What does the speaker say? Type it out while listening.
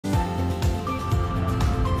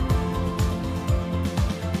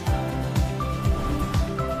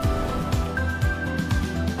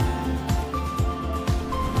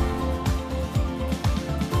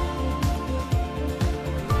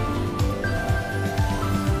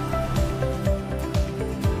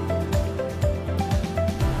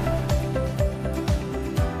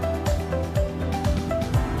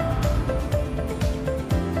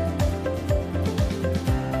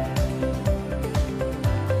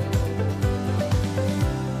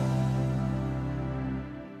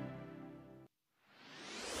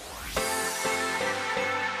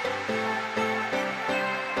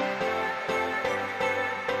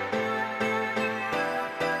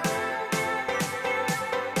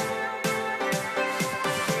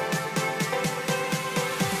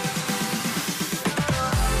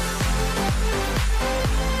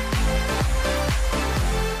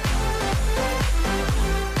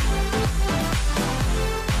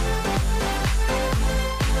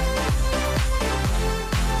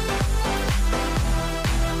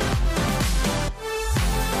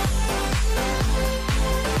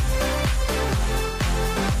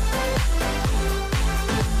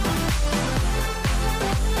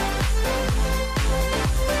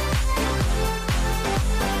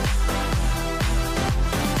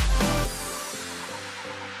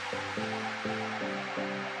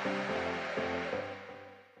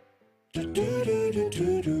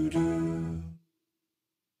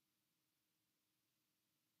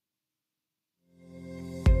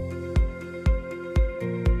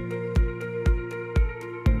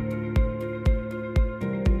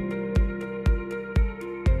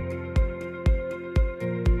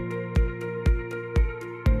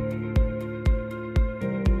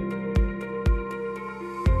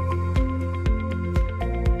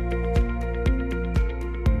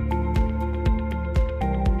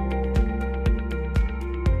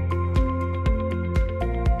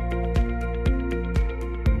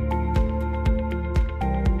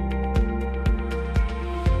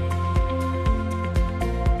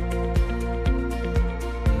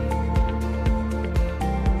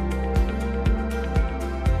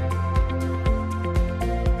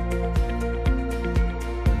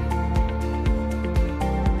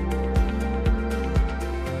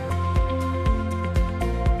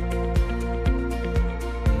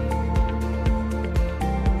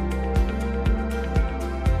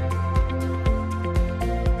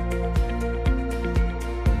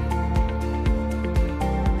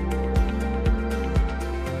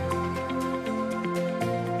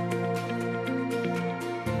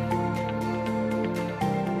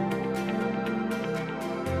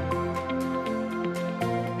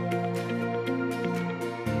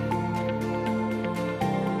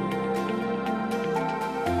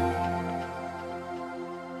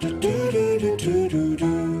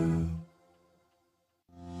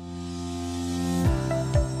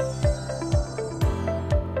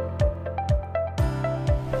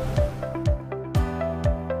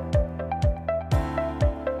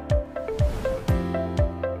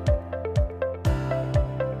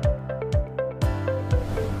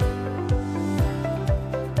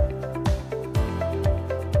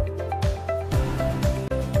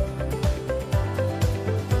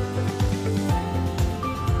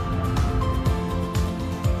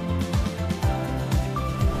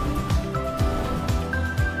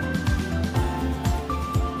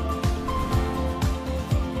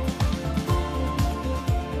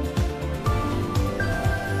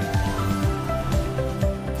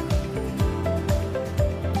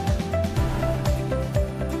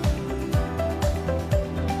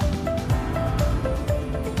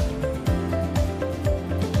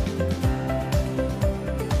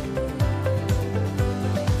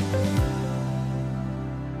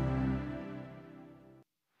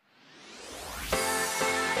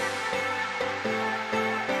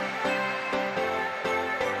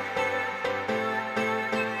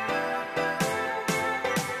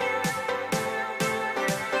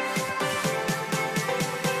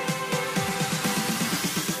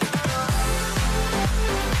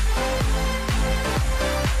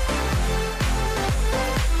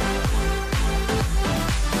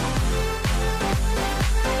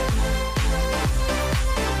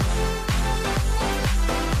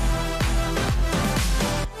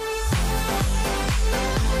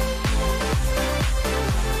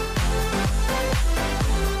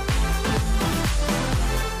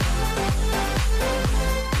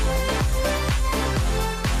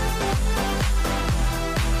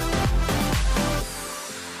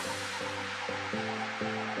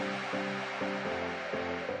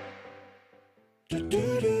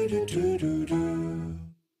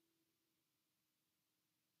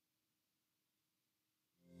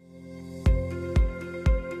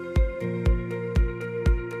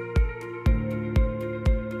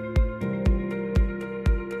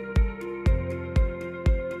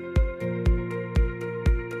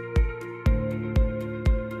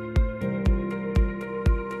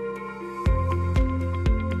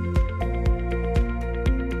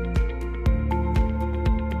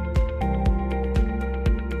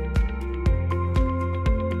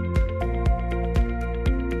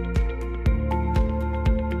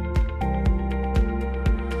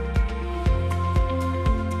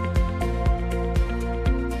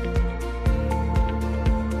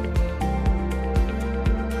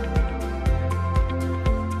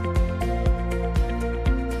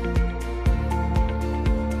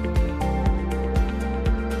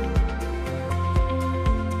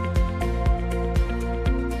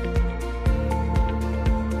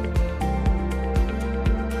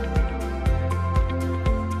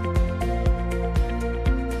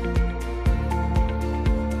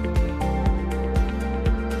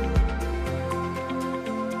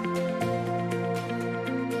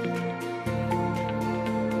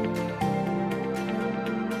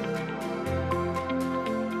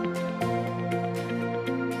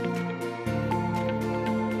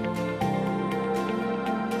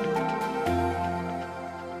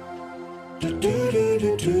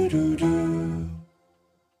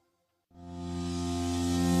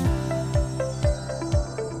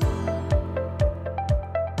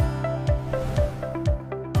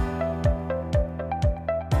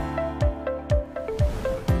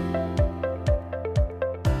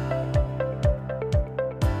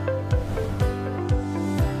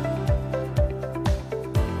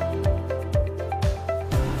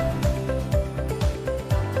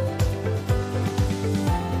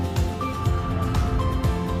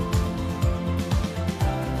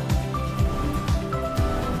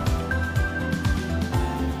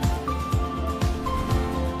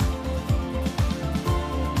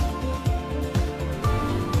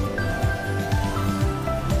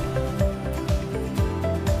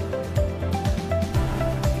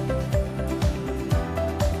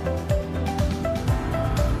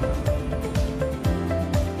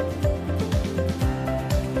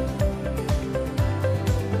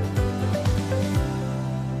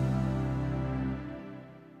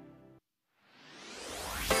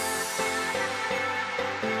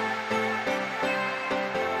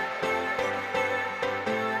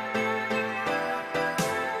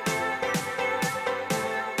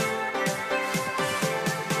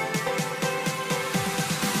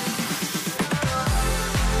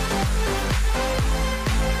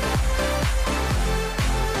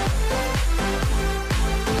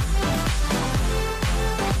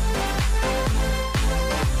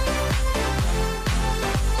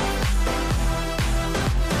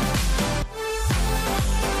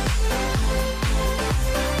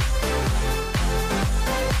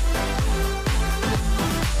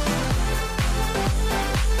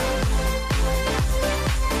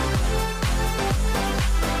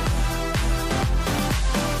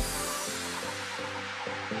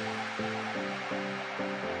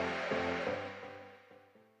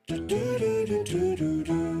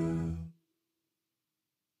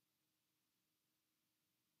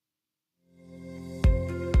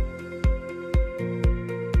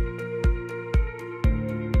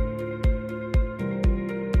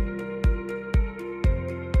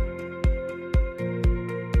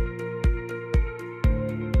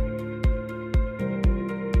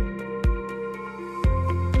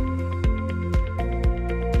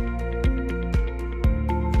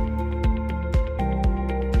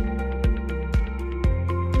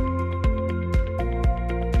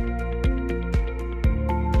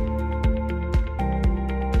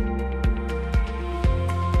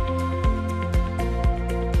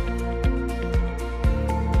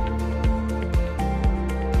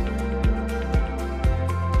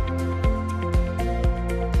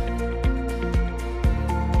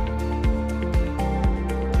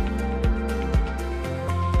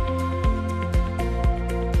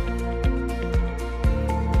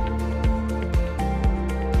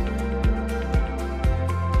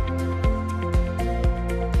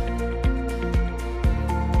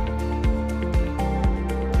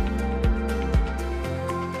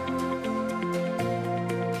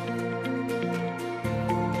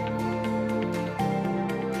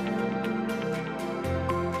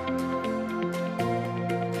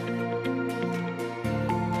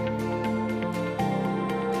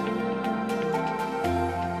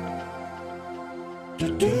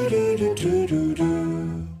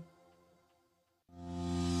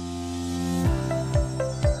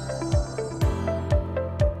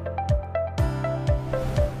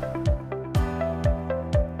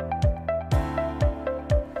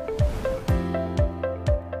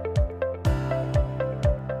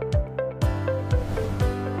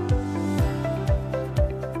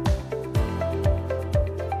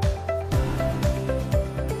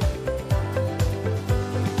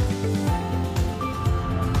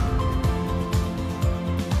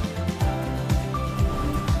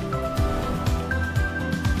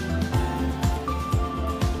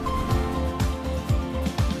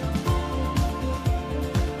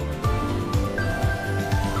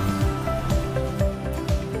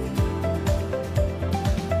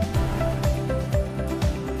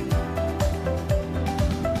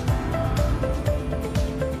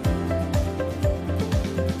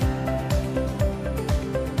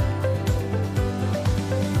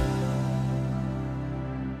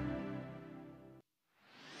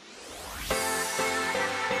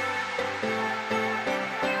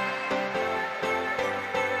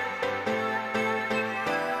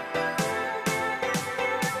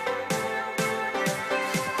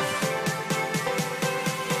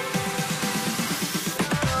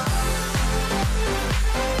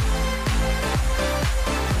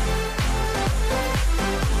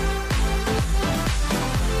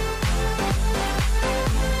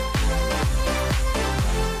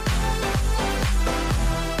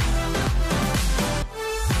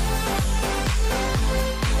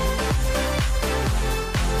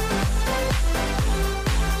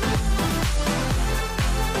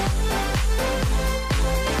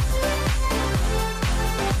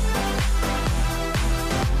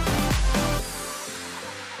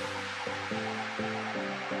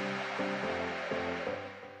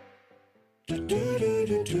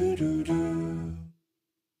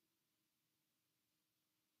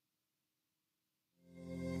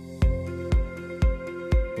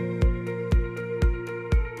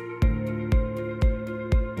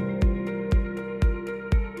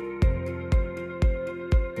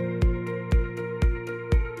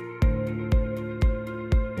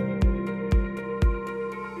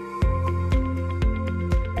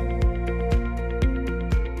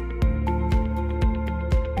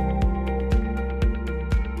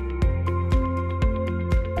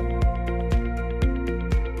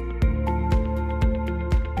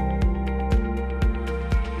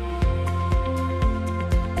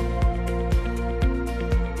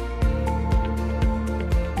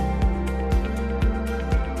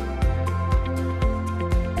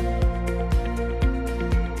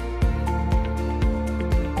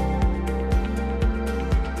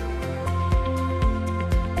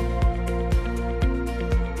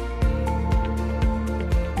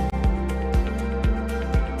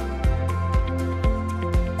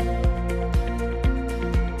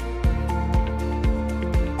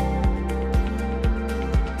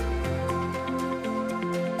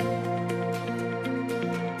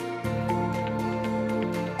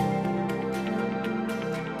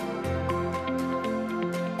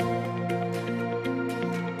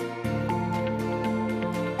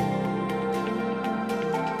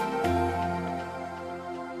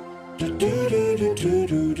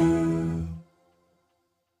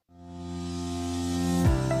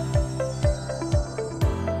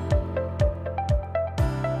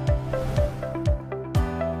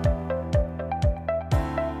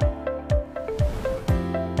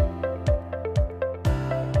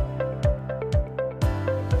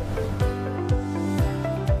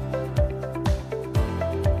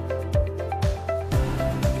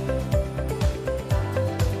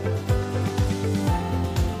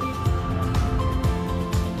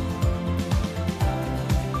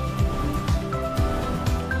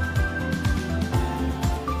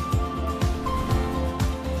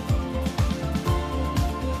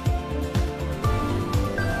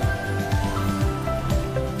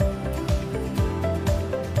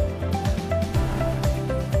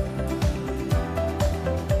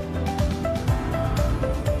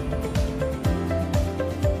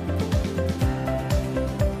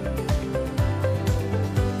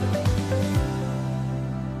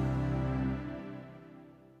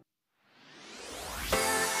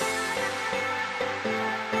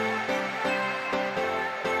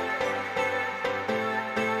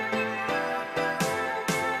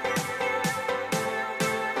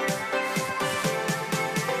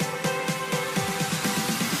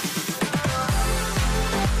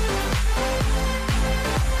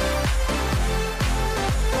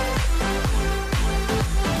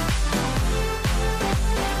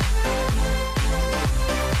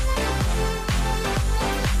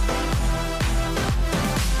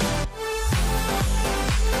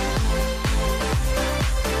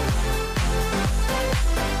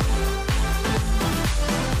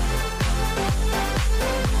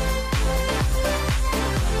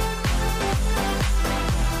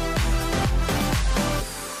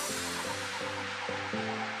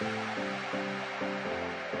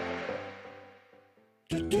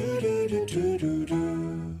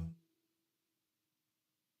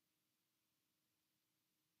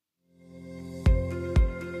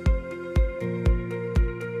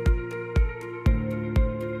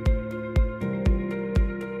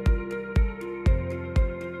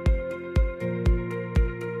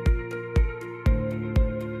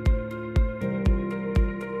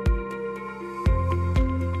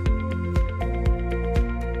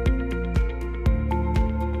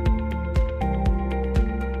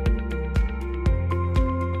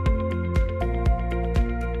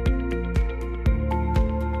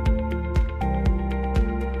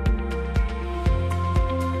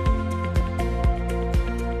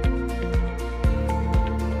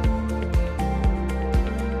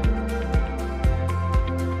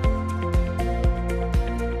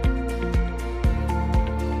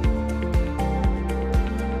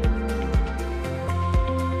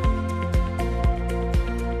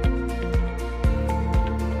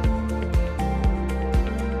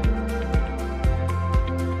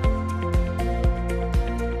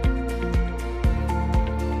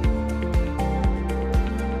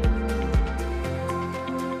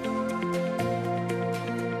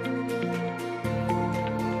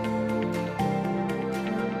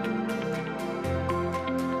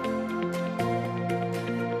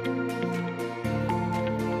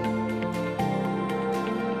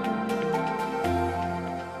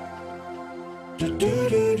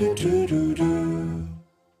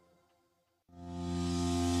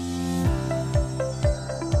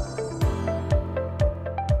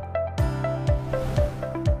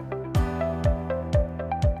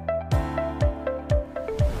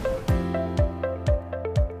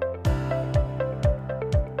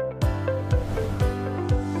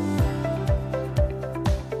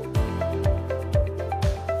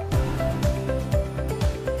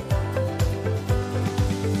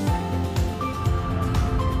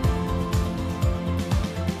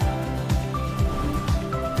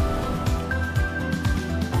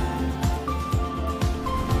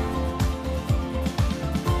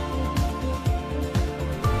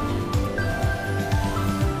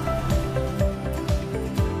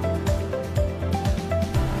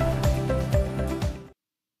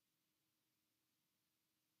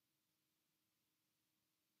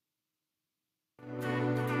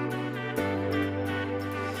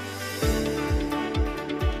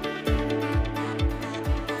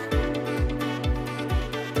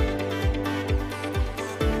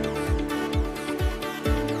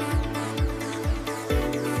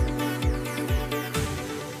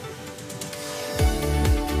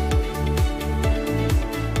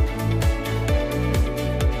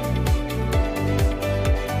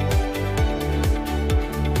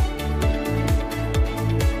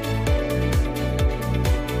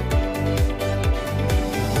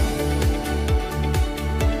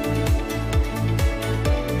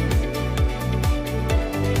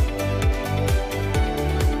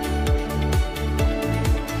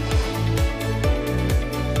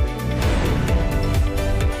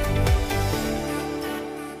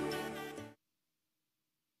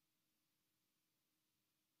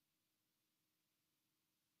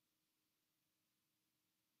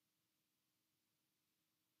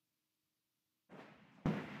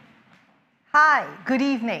Hi, good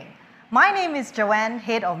evening. My name is Joanne,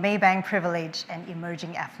 head of Maybank Privilege and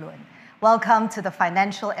Emerging Affluent. Welcome to the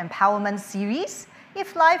Financial Empowerment Series,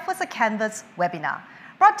 If Life Was a Canvas webinar,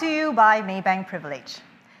 brought to you by Maybank Privilege.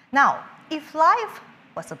 Now, if life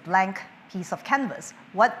was a blank piece of canvas,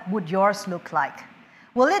 what would yours look like?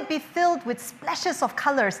 Will it be filled with splashes of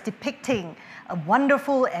colors depicting a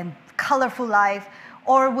wonderful and colorful life,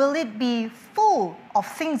 or will it be full of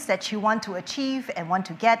things that you want to achieve and want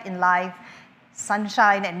to get in life?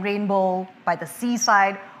 Sunshine and rainbow by the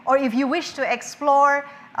seaside, or if you wish to explore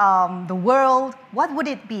the world, what would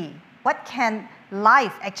it be? What can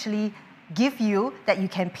life actually give you that you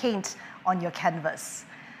can paint on your canvas?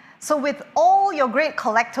 So with all your great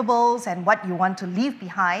collectibles and what you want to leave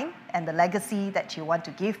behind and the legacy that you want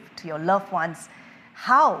to give to your loved ones,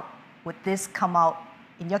 how would this come out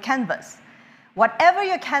in your canvas? Whatever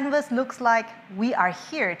your canvas looks like, we are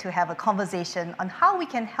here to have a conversation on how we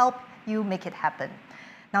can help you make it happen.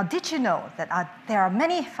 Now, did you know that there are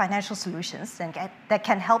many financial solutions that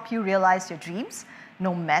can help you realize your dreams,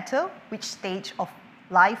 no matter which stage of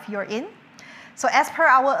life you're in? So as per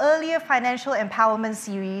our earlier financial empowerment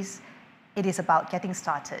series, it is about getting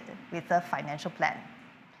started with a financial plan.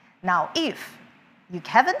 Now, if you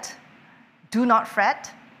haven't, do not fret.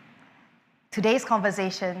 Today's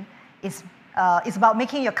conversation is about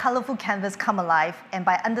making your colorful canvas come alive and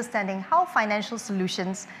by understanding how financial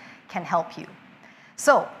solutions can help you.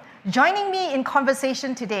 So, Joining me in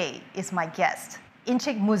conversation today is my guest,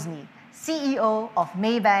 Ahmed Muzni, CEO of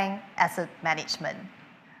Maybank Asset Management.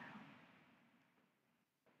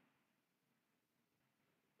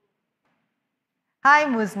 Hi,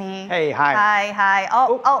 Muzni. Hey, hi. Hi.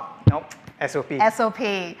 No, SOP. SOP.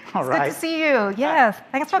 All It's right. good to see you. Yes,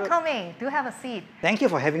 thanks for coming. Do have a seat. Thank you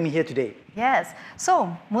for having me here today. Yes.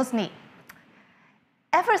 So, Muzni,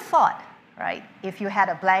 ever thought, right, if you had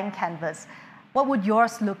a blank canvas, what would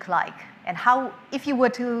yours look like? And how, if you were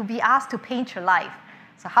to be asked to paint your life,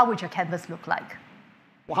 so how would your canvas look like?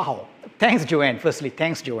 Wow. Thanks, Joanne. Firstly,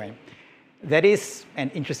 thanks, Joanne. That is an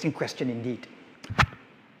interesting question indeed.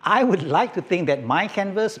 I would like to think that my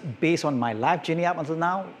canvas, based on my life journey up until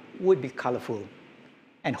now, would be colorful.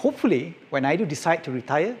 And hopefully, when I do decide to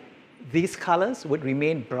retire, these colors would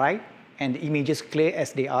remain bright and the images clear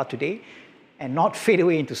as they are today and not fade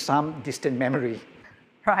away into some distant memory.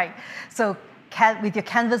 Right. So with your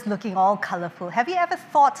canvas looking all colorful, have you ever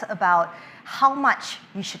thought about how much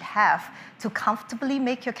you should have to comfortably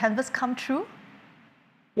make your canvas come true?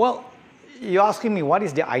 Well, you're asking me what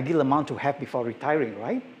is the ideal amount to have before retiring,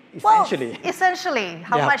 right? Essentially. Well, essentially,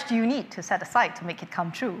 how much do you need to set aside to make it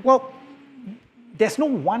come true? Well, there's no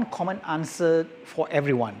one common answer for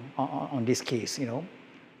everyone on this case, you know.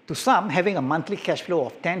 To some, having a monthly cash flow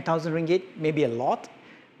of 10,000 ringgit may be a lot,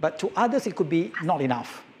 but to others, it could be not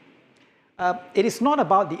enough. It is not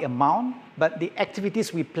about the amount, but the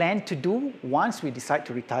activities we plan to do once we decide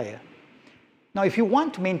to retire. Now, if you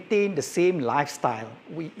want to maintain the same lifestyle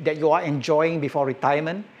that you are enjoying before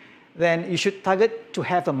retirement, then you should target to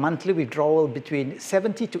have a monthly withdrawal between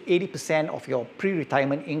 70 to 80% of your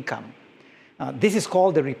pre-retirement income. This is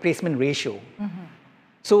called the replacement ratio.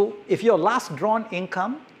 So if your last drawn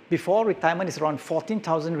income before retirement is around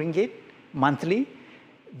 14,000 ringgit monthly,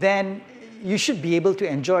 then you should be able to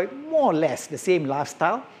enjoy more or less the same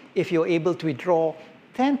lifestyle if you're able to withdraw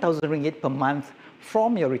 10,000 ringgit per month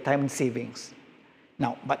from your retirement savings.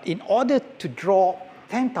 Now, but in order to draw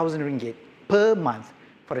 10,000 ringgit per month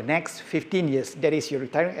for the next 15 years, that is, you're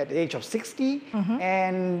retiring at the age of 60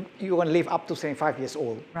 and you're going to live up to 75 years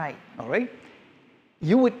old. Right. All right.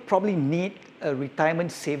 You would probably need a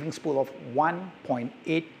retirement savings pool of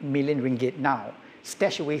 1.8 million ringgit now,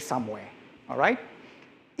 stashed away somewhere. All right.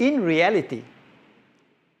 In reality,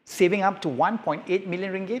 saving up to 1.8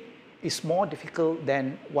 million ringgit is more difficult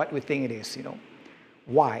than what we think it is, you know.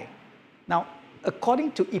 Why? Now,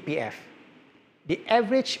 according to EPF, the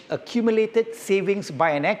average accumulated savings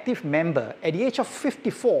by an active member at the age of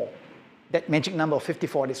 54, that magic number of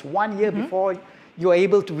 54, is 1 year before you are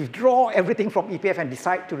able to withdraw everything from EPF and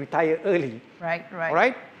decide to retire early. Right. All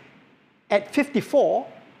right? At 54,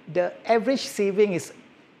 the average saving is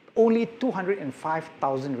only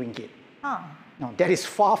 205,000 ringgit. Now, that is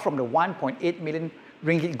far from the 1.8 million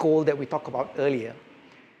ringgit goal that we talked about earlier.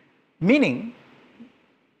 Meaning,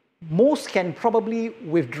 most can probably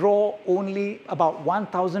withdraw only about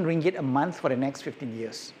 1,000 ringgit a month for the next 15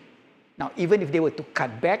 years. Now, even if they were to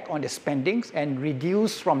cut back on their spendings and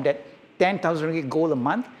reduce from that 10,000 ringgit goal a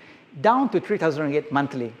month down to 3,000 ringgit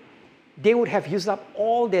monthly, they would have used up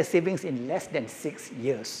all their savings in less than 6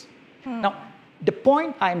 years. Now, the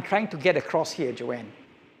point I'm trying to get across here, Joanne,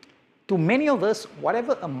 to many of us,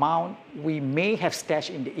 whatever amount we may have stashed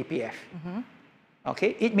in the EPF,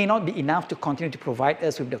 okay, it may not be enough to continue to provide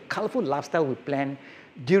us with the colorful lifestyle we plan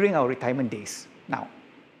during our retirement days. Now,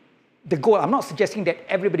 the goal, I'm not suggesting that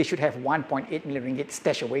everybody should have 1.8 million ringgit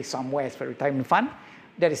stashed away somewhere as for retirement fund.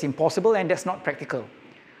 That is impossible and that's not practical.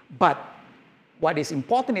 But what is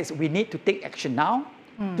important is we need to take action now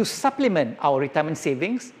to supplement our retirement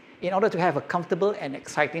savings in order to have a comfortable and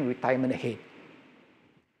exciting retirement ahead.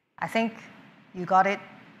 I think you got it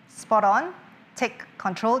spot on. Take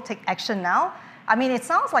control, take action now. I mean, it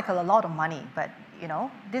sounds like a lot of money, but you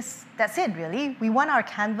know, that's it really. We want our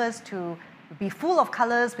canvas to be full of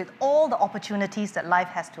colors with all the opportunities that life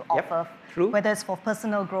has to offer, whether it's for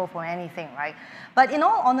personal growth or anything, right? But in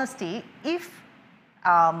all honesty,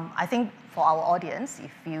 I think for our audience,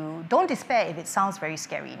 if you don't despair if it sounds very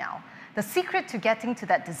scary now, the secret to getting to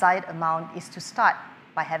that desired amount is to start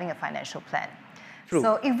by having a financial plan.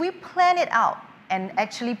 So if we plan it out and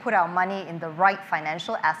actually put our money in the right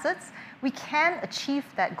financial assets, we can achieve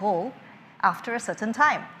that goal after a certain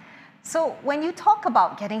time. So when you talk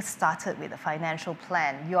about getting started with a financial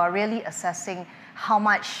plan, you are really assessing how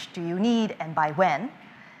much do you need and by when.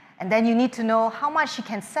 And then you need to know how much you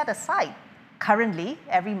can set aside currently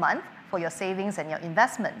every month for your savings and your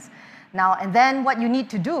investments. Now, and then what you need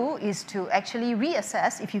to do is to actually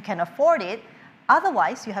reassess if you can afford it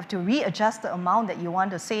Otherwise, you have to readjust the amount that you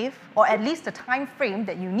want to save, or at least the time frame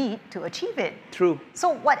that you need to achieve it. True. So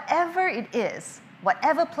whatever it is,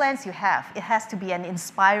 whatever plans you have, it has to be an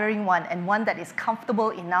inspiring one and one that is comfortable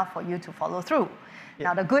enough for you to follow through.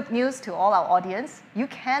 Now, the good news to all our audience, you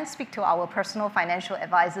can speak to our personal financial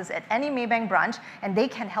advisors at any Maybank branch, and they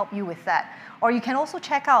can help you with that. Or you can also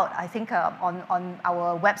check out, I think, on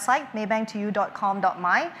our website,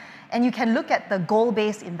 maybanktoyou.com.my, and you can look at the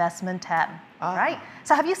goal-based investment tab, right?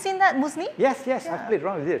 So have you seen that, Muzni? Yes, I've played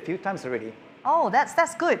around with it a few times already. Oh,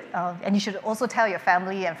 that's good. And you should also tell your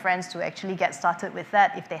family and friends to actually get started with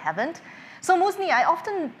that if they haven't. So Muzni,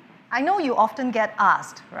 I know you often get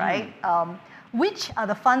asked, right? Which are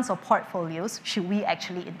the funds or portfolios should we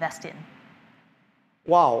actually invest in?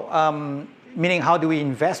 Wow, meaning how do we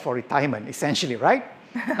invest for retirement, essentially, right?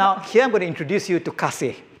 Now, here I'm going to introduce you to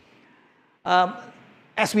Kasih.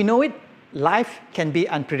 As we know it, life can be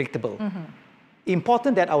unpredictable.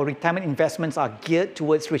 Important that our retirement investments are geared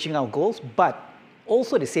towards reaching our goals, but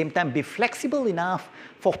also at the same time be flexible enough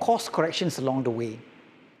for course corrections along the way.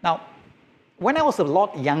 Now, when I was a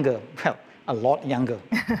lot younger,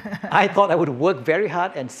 I thought I would work very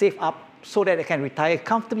hard and save up so that I can retire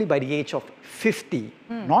comfortably by the age of 50.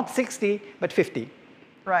 Not 60, but 50.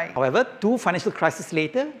 Right. However, 2 financial crises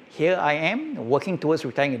later, here I am working towards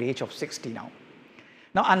retiring at the age of 60 now.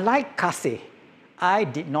 Now, unlike Kasih, I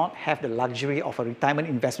did not have the luxury of a retirement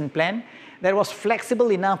investment plan that was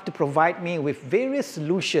flexible enough to provide me with various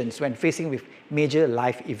solutions when facing with major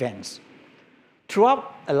life events.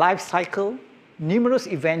 Throughout a life cycle, numerous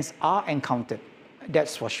events are encountered,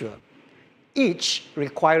 that's for sure, each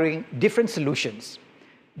requiring different solutions.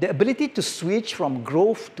 The ability to switch from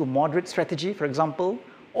growth to moderate strategy, for example,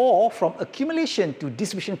 or from accumulation to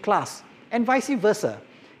distribution class, and vice versa,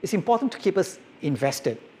 is important to keep us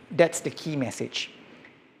invested. That's the key message.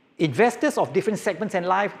 Investors of different segments and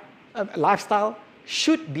lifestyle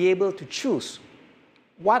should be able to choose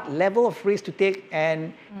what level of risk to take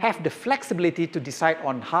and have the flexibility to decide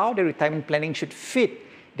on how their retirement planning should fit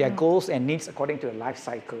their goals and needs according to the life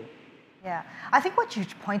cycle. Yeah, I think what you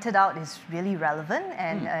pointed out is really relevant,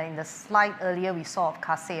 and in the slide earlier we saw of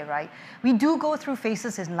Kasih, right? We do go through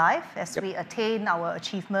phases in life as we attain our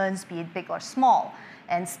achievements, be it big or small,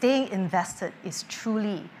 and staying invested is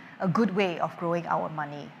truly a good way of growing our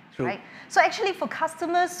money, right? So actually for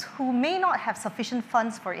customers who may not have sufficient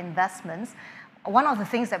funds for investments, one of the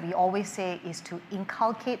things that we always say is to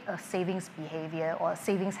inculcate a savings behavior or a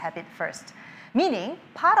savings habit first. Meaning,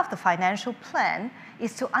 part of the financial plan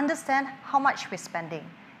is to understand how much we're spending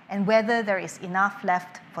and whether there is enough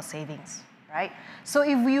left for savings, right? So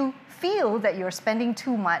if you feel that you're spending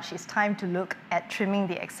too much, it's time to look at trimming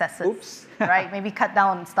the excesses, right? Maybe cut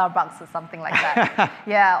down on Starbucks or something like that.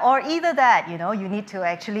 Yeah, or either that, you need to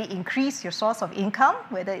actually increase your source of income,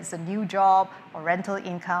 whether it's a new job or rental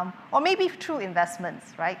income, or maybe through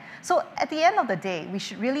investments, right? So at the end of the day, we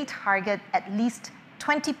should really target at least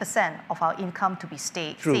 20% of our income to be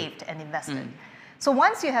saved and invested. So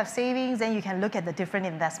once you have savings, then you can look at the different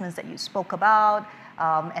investments that you spoke about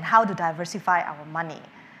and how to diversify our money,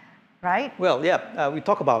 right? Well, yeah, we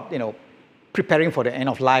talk about, preparing for the end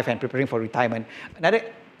of life and preparing for retirement. Another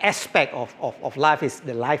aspect of life is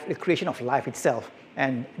the creation of life itself.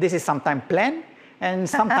 And this is sometimes planned and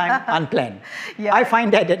sometimes unplanned. Yeah. I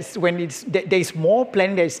find that there is more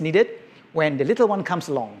planning that is needed when the little one comes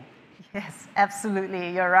along. Yes,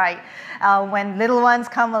 absolutely, you're right. When little ones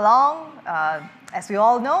come along, as we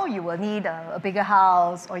all know, you will need a bigger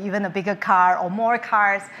house or even a bigger car or more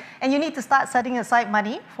cars, and you need to start setting aside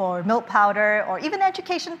money for milk powder or even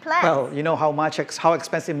education plans. Well, you know how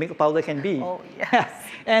expensive milk powder can be. Oh, yes.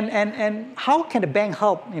 And how can the bank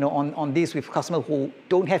help, on this with customers who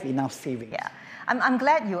don't have enough savings? Yeah. I'm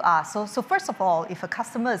glad you asked. So first of all, if a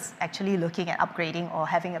customer is actually looking at upgrading or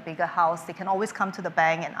having a bigger house, they can always come to the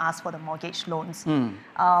bank and ask for the mortgage loans.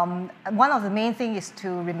 One of the main things is to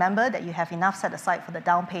remember that you have enough set aside for the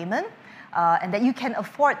down payment and that you can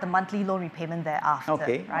afford the monthly loan repayment thereafter.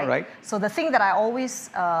 Okay, right? All right. So the thing that I always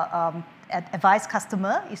advise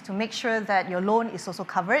customer is to make sure that your loan is also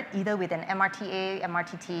covered either with an MRTA,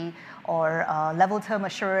 MRTT, or level term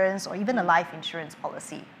assurance, or even a life insurance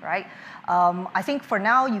policy, right? I think for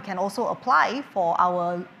now, you can also apply for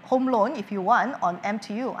our home loan if you want on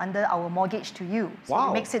M2U under our mortgage to you. So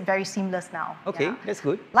it makes it very seamless now. Okay, that's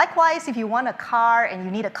good. Likewise, if you want a car and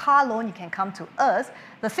you need a car loan, you can come to us.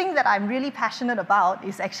 The thing that I'm really passionate about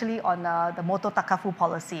is actually on the Moto Takafu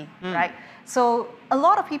policy, right? So a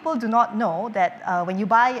lot of people do not know that when you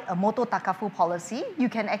buy a Moto Takafu policy, you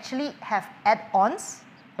can actually have add-ons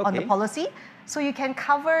on the policy. So you can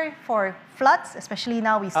cover for floods, especially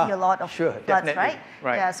now we see a lot of floods, definitely.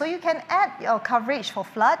 right? Yeah, so you can add your coverage for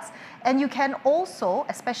floods, and you can also,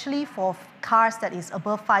 especially for cars that is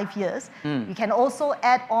above 5 years, you can also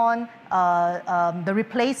add on the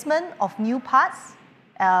replacement of new parts,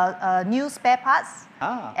 new spare parts,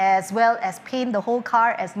 as well as paint the whole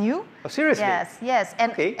car as new. Oh, seriously? Yes, yes.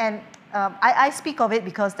 And I speak of it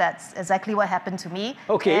because that's exactly what happened to me.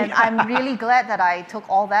 Okay. And I'm really glad that I took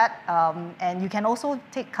all that. And you can also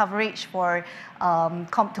take coverage for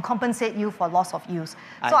to compensate you for loss of use.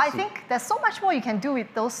 So I think there's so much more you can do with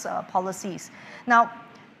those policies. Now,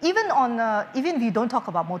 even if you don't talk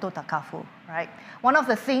about moto takafu, right? One of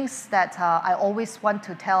the things that I always want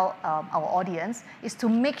to tell our audience is to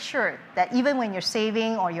make sure that even when you're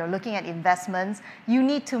saving or you're looking at investments, you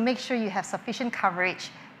need to make sure you have sufficient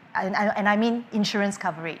coverage, and I mean insurance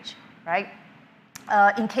coverage, right?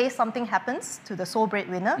 In case something happens to the sole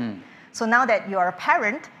breadwinner. So now that you're a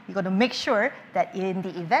parent, you've got to make sure that in the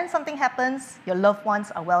event something happens, your loved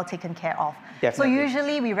ones are well taken care of. Definitely. So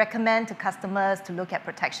usually we recommend to customers to look at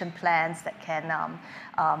protection plans that can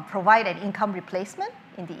provide an income replacement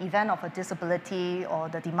in the event of a disability or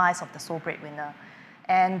the demise of the sole breadwinner.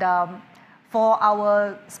 And for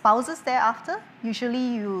our spouses thereafter,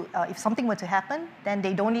 usually if something were to happen, then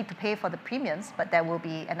they don't need to pay for the premiums, but there will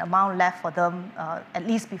be an amount left for them at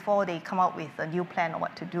least before they come out with a new plan on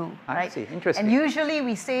what to do. I see, interesting. And usually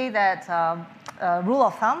we say that rule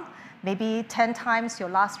of thumb, maybe 10 times your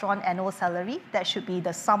last drawn annual salary, that should be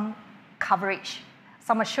the sum coverage,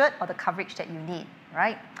 sum assured or the coverage that you need,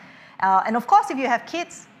 right? And of course, if you have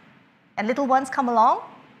kids and little ones come along,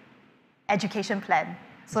 education plan.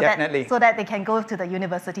 So that they can go to the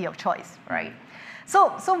university of choice, right?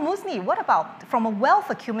 So Muzni, what about from a wealth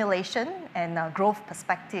accumulation and growth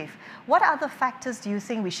perspective, what other factors do you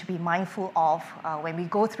think we should be mindful of when we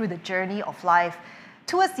go through the journey of life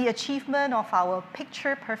towards the achievement of our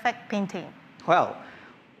picture-perfect painting? Well,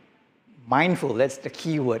 mindful, that's the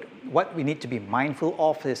key word. What we need to be mindful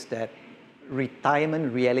of is that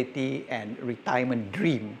retirement reality and retirement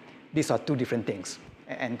dream, these are two different things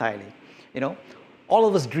entirely. All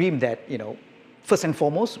of us dream that, first and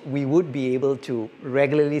foremost, we would be able to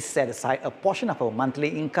regularly set aside a portion of our monthly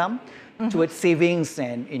income towards savings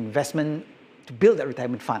and investment to build that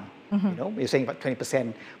retirement fund. You're saying about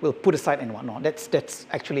 20% we'll put aside and whatnot. That's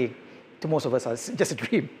actually, to most of us, just a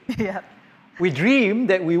dream. Yeah. We dream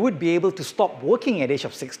that we would be able to stop working at the age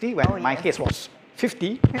of 60, when my case was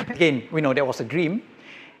 50. Again, we know that was a dream.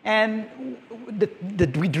 And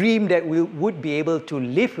we dream that we would be able to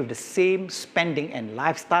live with the same spending and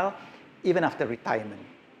lifestyle even after retirement,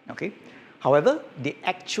 okay? However, the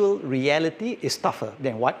actual reality is tougher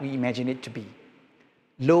than what we imagine it to be.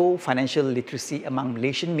 Low financial literacy among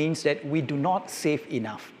Malaysians means that we do not save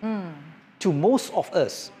enough. To most of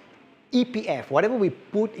us, EPF, whatever we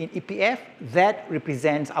put in EPF, that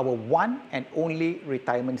represents our one and only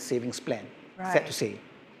retirement savings plan, sad to say.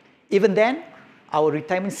 Even then, our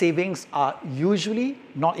retirement savings are usually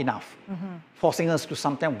not enough, forcing us to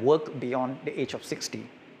sometimes work beyond the age of 60.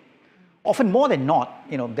 Often more than not,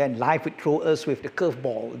 then life would throw us with the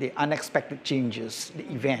curveball, the unexpected changes, the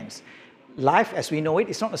events. Life as we know it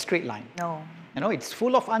is not a straight line. No. It's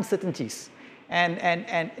full of uncertainties and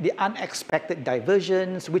the unexpected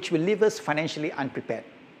diversions which will leave us financially unprepared.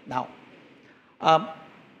 Now, I'd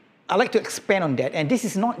like to expand on that, and this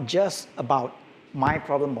is not just about my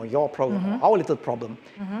problem or your problem or our little problem.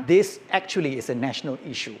 This actually is a national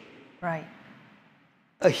issue. Right.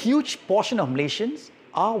 A huge portion of Malaysians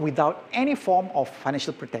are without any form of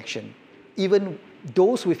financial protection. Even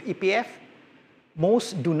those with EPF,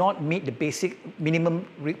 most do not meet the basic minimum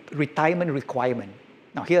retirement requirement.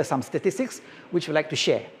 Now, here are some statistics which we'd like to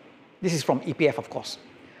share. This is from EPF, of course.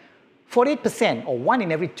 48%, or 1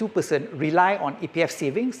 in every 2 person, rely on EPF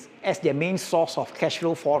savings as their main source of cash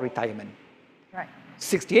flow for retirement.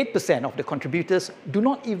 68% of the contributors do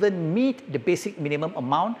not even meet the basic minimum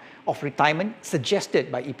amount of retirement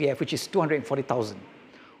suggested by EPF, which is 240,000.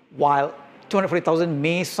 While 240,000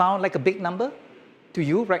 may sound like a big number to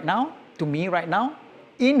you right now, to me right now,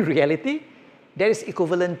 in reality, that is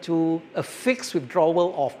equivalent to a fixed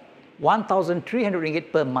withdrawal of 1,300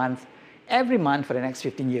 ringgit per month every month for the next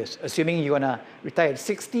 15 years. Assuming you're going to retire at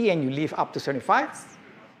 60 and you live up to 75,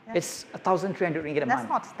 it's 1,300 ringgit a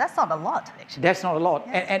month. That's not a lot, actually. That's not a lot.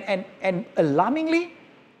 Yes. And alarmingly,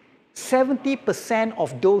 70%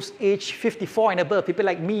 of those aged 54 and above, people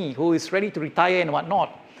like me who is ready to retire and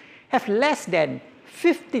whatnot, have less than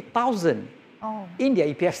 50,000 in their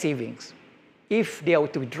EPF savings. If they are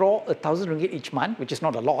to withdraw 1,000 ringgit each month, which is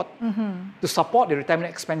not a lot, to support the retirement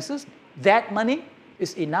expenses, that money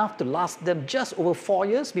is enough to last them just over 4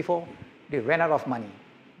 years before they ran out of money.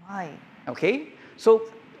 Right. Okay? So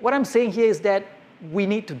what I'm saying here is that we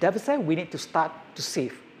need to diversify, we need to start to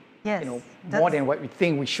save. Yes. More than what we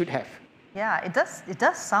think we should have. Yeah, it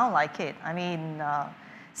does sound like it. I mean,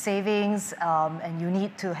 savings, and you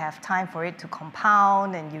need to have time for it to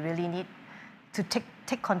compound, and you really need to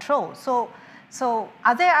take control. So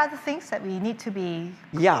are there other things that we need to be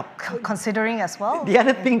considering as well? The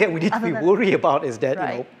other thing that we need to be worried about is that,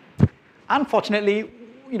 right. Unfortunately,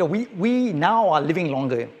 we now are living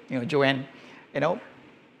longer, Joanne,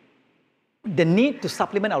 the need to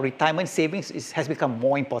supplement our retirement savings has become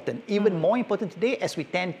more important. Even more important today as we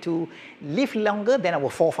tend to live longer than our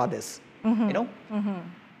forefathers,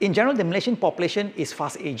 In general, the Malaysian population is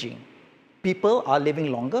fast aging. People are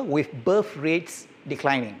living longer with birth rates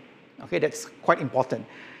declining. Okay, that's quite important.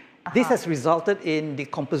 This has resulted in the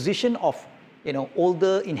composition of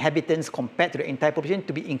older inhabitants compared to the entire population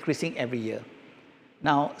to be increasing every year.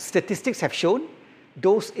 Now, statistics have shown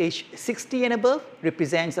those aged 60 and above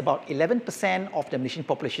represents about 11% of the Malaysian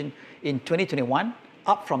population in 2021,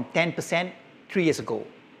 up from 10% 3 years ago.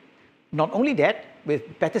 Not only that,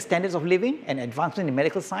 with better standards of living and advancement in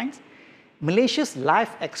medical science, Malaysia's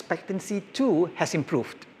life expectancy too has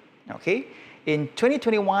improved. Okay? In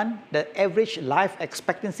 2021, the average life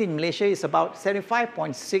expectancy in Malaysia is about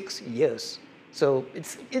 75.6 years. So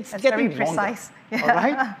it's That's getting very precise. longer. All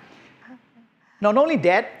right? Not only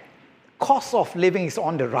that, cost of living is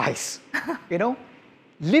on the rise.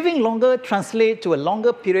 Living longer translates to a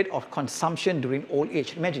longer period of consumption during old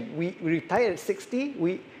age. Imagine, we retire at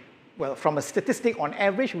 60, from a statistic, on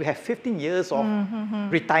average, we have 15 years of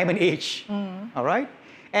retirement age, all right?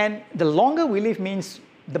 And the longer we live means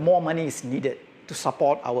the more money is needed to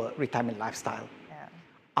support our retirement lifestyle. Yeah.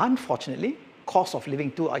 Unfortunately, cost of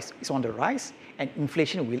living too is on the rise, and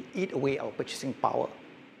inflation will eat away our purchasing power.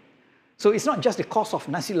 So it's not just the cost of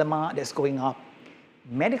nasi lemak that's going up.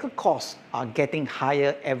 Medical costs are getting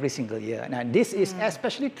higher every single year. Now, this is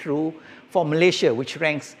especially true for Malaysia, which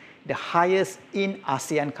ranks the highest in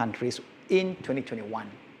ASEAN countries in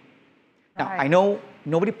 2021. Now, I know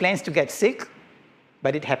nobody plans to get sick,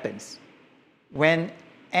 but it happens. When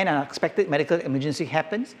an unexpected medical emergency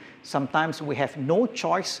happens, sometimes we have no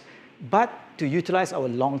choice but to utilize our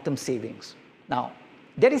long-term savings. Now,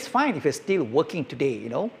 that is fine if you're still working today,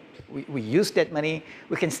 We use that money,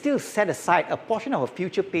 we can still set aside a portion of our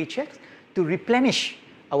future paychecks to replenish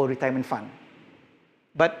our retirement fund.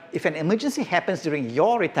 But if an emergency happens during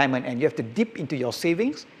your retirement and you have to dip into your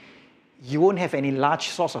savings, you won't have any large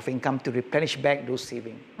source of income to replenish back those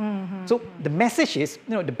savings. So the message is,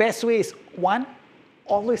 the best way is, one,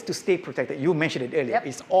 always to stay protected. You mentioned it earlier.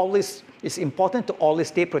 Yep. It's important to always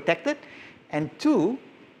stay protected. And two,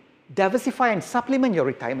 diversify and supplement your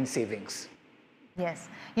retirement savings. Yes.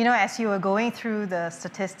 As you were going through the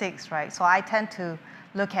statistics, right? So I tend to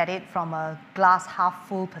look at it from a glass half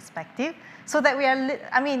full perspective. So that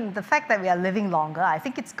the fact that we are living longer, I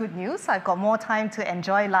think it's good news. I've got more time to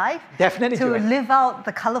enjoy life. Definitely. To live out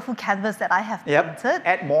the colorful canvas that I have painted.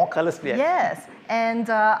 Add more colors, please. Yes. And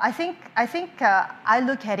I think I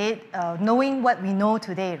look at it, knowing what we know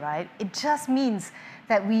today, right? It just means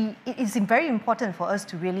that it is very important for us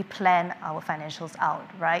to really plan our financials out,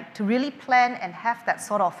 right? To really plan and have that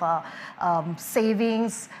sort of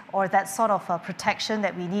savings or that sort of protection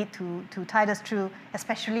that we need to tide us through,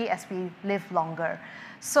 especially as we live longer.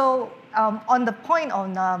 So on the point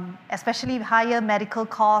on especially higher medical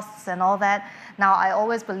costs and all that, now I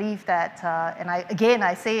always believe that, and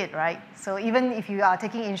I say it, right? So even if you are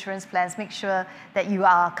taking insurance plans, make sure that you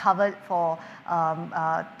are covered for,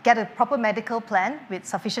 get a proper medical plan with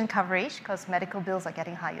sufficient coverage, because medical bills are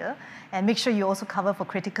getting higher, and make sure you also cover for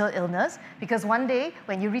critical illness, because one day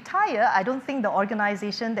when you retire, I don't think the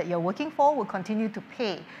organization that you're working for will continue to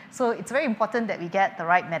pay. So it's very important that we get the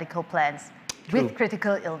right medical plans. True. With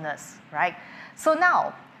critical illness, right? So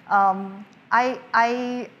now,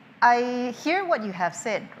 I hear what you have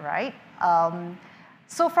said, right?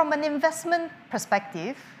 So from an investment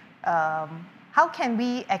perspective, how can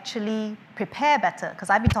we actually prepare better?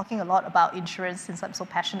 Because I've been talking a lot about insurance since I'm so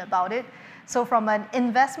passionate about it. So from an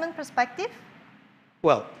investment perspective,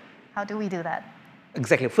 well, how do we do that?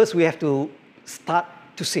 Exactly. First, we have to start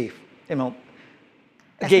to save.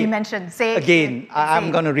 As you mentioned, save. Again,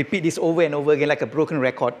 I'm going to repeat this over and over again like a broken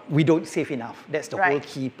record. We don't save enough. That's the whole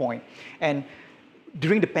key point. And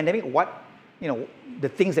during the pandemic, the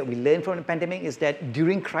things that we learned from the pandemic is that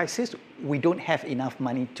during crisis, we don't have enough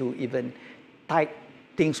money to even tide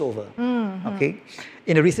things over. Okay.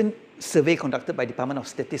 In a recent survey conducted by Department of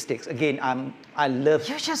Statistics, again, I love.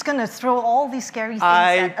 You're just going to throw all these scary things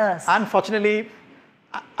at us. Unfortunately,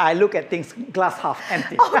 I look at things glass half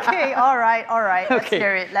empty. Okay, all right.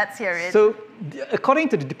 Okay. Let's hear it. So, according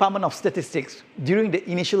to the Department of Statistics, during the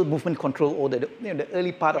initial movement control order, the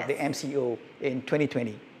early part of the MCO in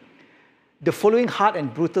 2020, the following hard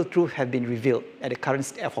and brutal truth have been revealed at the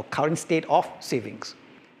current state of savings,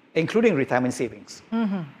 including retirement savings.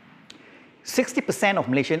 60% of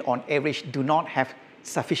Malaysians on average do not have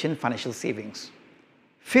sufficient financial savings.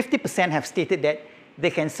 50% have stated that they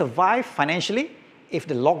can survive financially if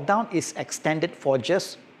the lockdown is extended for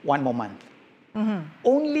just 1 more month.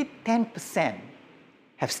 Only 10%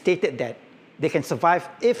 have stated that they can survive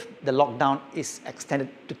if the lockdown is extended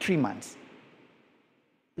to 3 months.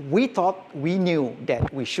 We thought we knew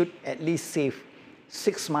that we should at least save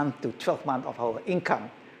 6 months to 12 months of our income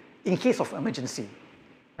in case of emergency.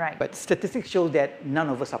 Right. But statistics show that none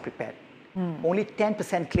of us are prepared. Only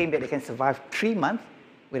 10% claim that they can survive 3 months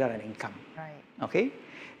without an income. Right. Okay?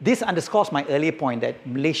 This underscores my earlier point that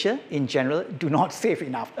Malaysia, in general, do not save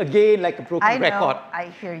enough. Again, like a broken record.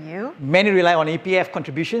 I hear you. Many rely on EPF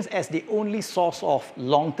contributions as the only source of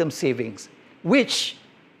long-term savings, which,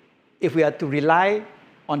 if we are to rely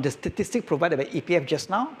on the statistic provided by EPF just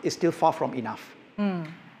now, is still far from enough.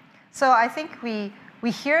 So I think we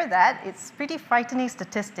hear that. It's pretty frightening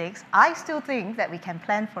statistics. I still think that we can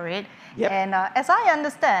plan for it. Yep. And as I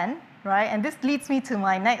understand, right, and this leads me to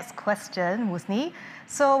my next question, Muzni.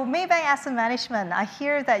 So Maybank Asset Management, I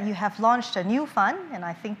hear that you have launched a new fund, and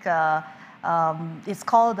I think it's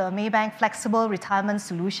called the Maybank Flexible Retirement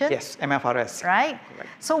Solution. Yes, MFRS. Right? Correct.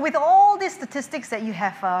 So with all these statistics that you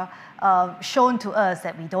have shown to us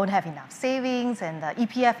that we don't have enough savings and the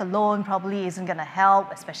EPF alone probably isn't going to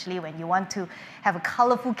help, especially when you want to have a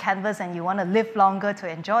colorful canvas and you want to live longer to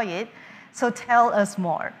enjoy it. So tell us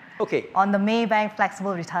more on the Maybank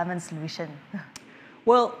Flexible Retirement Solution.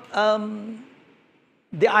 Well,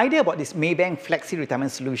 the idea about this Maybank Flexi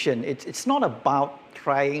Retirement Solution, it's not about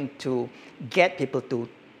trying to get people to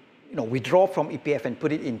withdraw from EPF and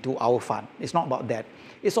put it into our fund. It's not about that.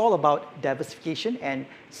 It's all about diversification and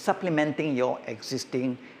supplementing your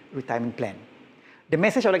existing retirement plan. The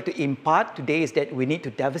message I'd like to impart today is that we need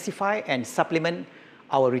to diversify and supplement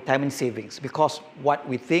our retirement savings because what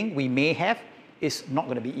we think we may have is not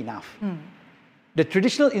going to be enough. The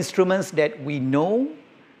traditional instruments that we know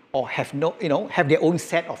or have their own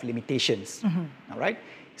set of limitations. All right,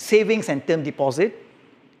 savings and term deposit,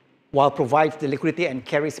 while provides the liquidity and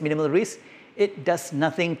carries minimal risk, it does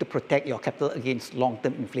nothing to protect your capital against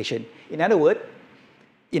long-term inflation. In other words,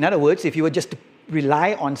 if you were just to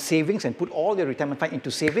rely on savings and put all your retirement fund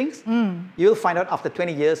into savings, you'll find out after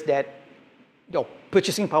 20 years that your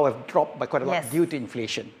purchasing power have dropped by quite a lot due to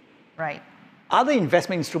inflation. Right. Other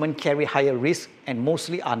investment instruments carry higher risk and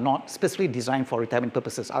mostly are not specifically designed for retirement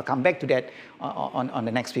purposes. I'll come back to that on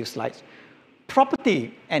the next few slides.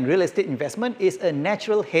 Property and real estate investment is a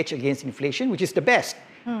natural hedge against inflation, which is the best,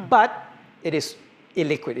 but it is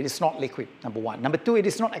illiquid. It is not liquid, number one. Number two, it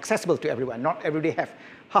is not accessible to everyone. Not everybody have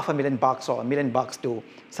 $500,000 or $1 million to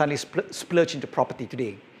suddenly splurge into property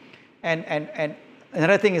today. And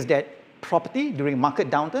another thing is that property, during market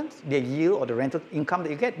downturns, the yield or the rental income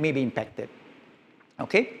that you get may be impacted.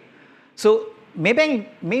 Okay, so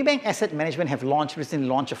Maybank Asset Management have recently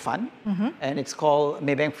launched a fund, and it's called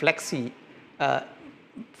Maybank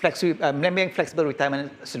Maybank Flexible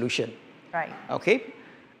Retirement Solution. Right. Okay,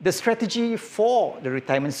 the strategy for the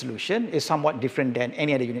retirement solution is somewhat different than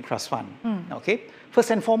any other unit trust fund. Okay, first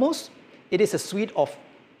and foremost, it is a suite of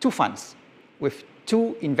 2 funds with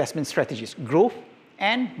 2 investment strategies: growth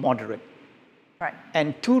and moderate. Right.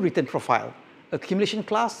 And 2 return profile: accumulation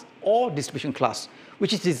class or distribution class,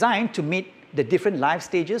 which is designed to meet the different life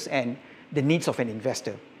stages and the needs of an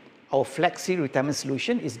investor. Our Flexi Retirement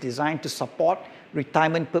Solution is designed to support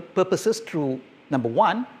retirement purposes through, number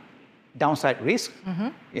one, downside risk,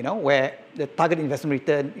 where the target investment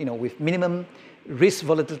return, with minimum risk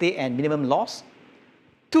volatility and minimum loss.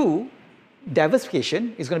 2,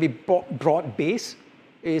 diversification is going to be broad-based.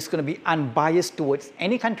 It's going to be unbiased towards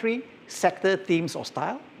any country, sector, themes, or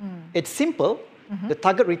style. It's simple. The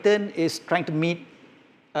target return is trying to meet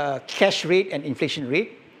cash rate and inflation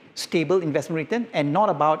rate, stable investment return, and not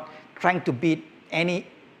about trying to beat any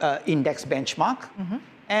index benchmark.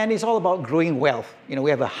 And it's all about growing wealth. We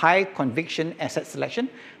have a high conviction asset selection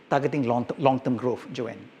targeting long-term growth,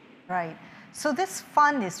 Joanne. Right. So this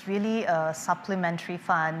fund is really a supplementary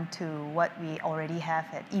fund to what we already have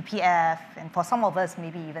at EPF, and for some of us,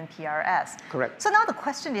 maybe even PRS. Correct. So now the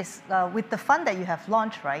question is, with the fund that you have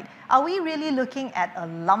launched, right, are we really looking at a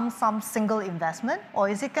lump sum single investment, or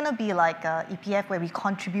is it going to be like EPF where we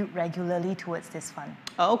contribute regularly towards this fund?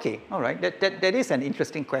 Okay, all right. That is an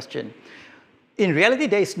interesting question. in reality,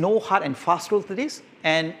 there is no hard and fast rule to this,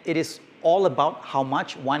 and it is all about how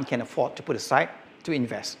much one can afford to put aside to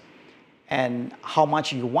invest and how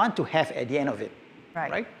much you want to have at the end of it,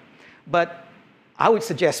 right? But I would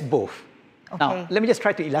suggest both. Okay. Now, let me just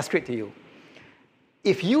try to illustrate to you.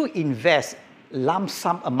 If you invest lump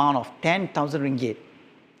sum amount of 10,000 ringgit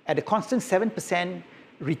at a constant 7%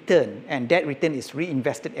 return, and that return is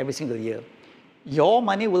reinvested every single year, your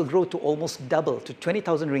money will grow to almost double to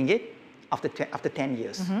 20,000 ringgit after 10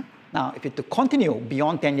 years. Now, if you to continue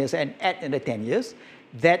beyond 10 years and add another 10 years,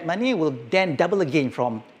 that money will then double again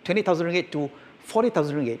from 20,000 ringgit to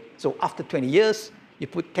 40,000 ringgit. So after 20 years, you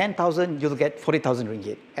put 10,000, you'll get 40,000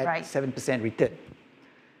 ringgit at 7% return.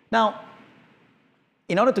 Now,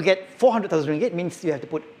 in order to get 400,000 ringgit means you have to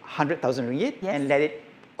put 100,000 ringgit and let it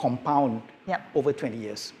compound over 20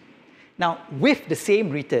 years. Now, with the same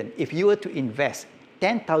return, if you were to invest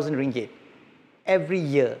 10,000 ringgit every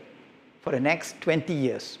year for the next 20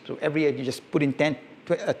 years, so every year you just put in 10,000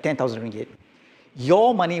 ringgit,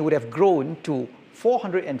 your money would have grown to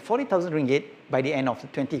 440,000 ringgit by the end of the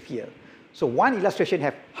 20th year. So one illustration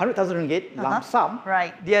have 100,000 ringgit lump sum.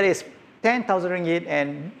 The other is 10,000 ringgit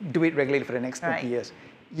and do it regularly for the next 20 years.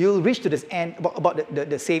 You'll reach to this end about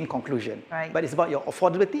the same conclusion. But it's about your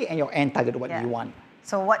affordability and your end target, what you want.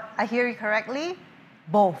 So what I hear you correctly?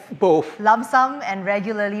 Both. Both. Lump sum and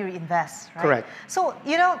regularly reinvest, right? Correct. So,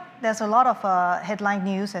 you know, there's a lot of headline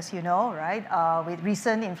news, as you know, right? With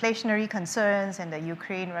recent inflationary concerns and the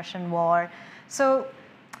Ukraine-Russian war. So,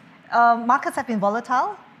 markets have been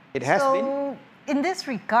volatile. It has been. So, in this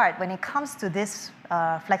regard, when it comes to this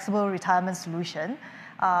flexible retirement solution,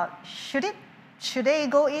 should they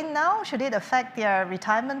go in now? Should it affect their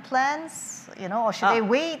retirement plans, you know, or should they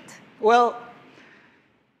wait? Well,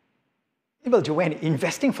 Joanne,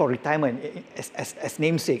 investing for retirement, as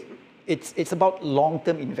namesake, it's about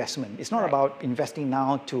long-term investment. It's not about investing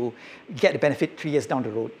now to get the benefit 3 years down the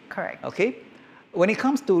road. Correct. Okay? When it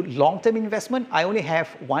comes to long-term investment, I only have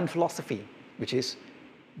one philosophy, which is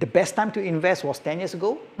the best time to invest was 10 years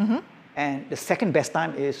ago, and the second best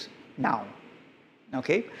time is now.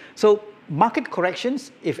 Okay? So market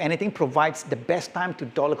corrections, if anything, provides the best time to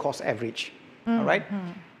dollar cost average. All right?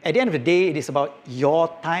 At the end of the day, it is about your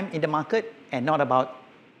time in the market and not about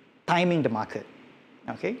timing the market.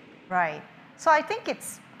 Okay? Right. So I think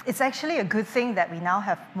it's actually a good thing that we now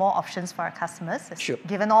have more options for our customers,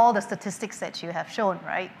 given all the statistics that you have shown,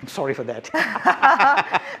 right? I'm sorry for that.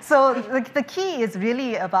 So the key is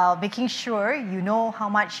really about making sure you know how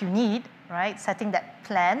much you need, right? Setting that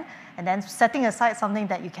plan, and then setting aside something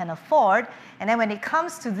that you can afford. And then when it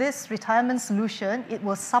comes to this retirement solution, it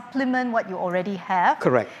will supplement what you already have.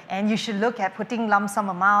 Correct. And you should look at putting lump sum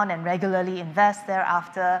amount and regularly invest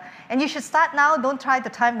thereafter. And you should start now. Don't try to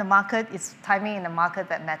time the market. It's timing in the market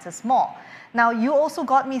that matters more. Now, you also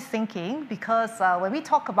got me thinking, because when we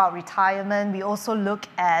talk about retirement, we also look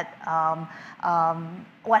at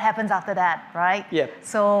what happens after that, right? Yeah.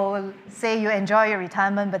 So say you enjoy your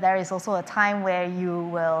retirement, but there is also a time where you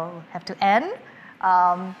will have to end.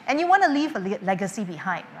 And you want to leave a legacy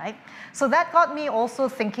behind, right? So that got me also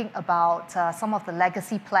thinking about some of the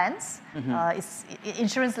legacy plans,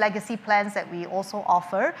 insurance legacy plans that we also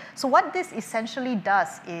offer. So what this essentially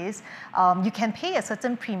does is you can pay a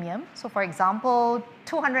certain premium. So for example,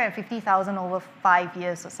 250,000 over 5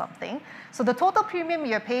 years or something. So the total premium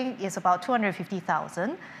you're paying is about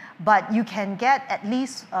 250,000, but you can get at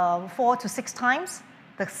least 4 to 6 times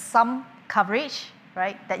the sum coverage,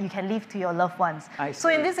 right, that you can leave to your loved ones. So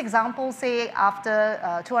in this example, say after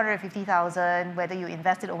 250,000, whether you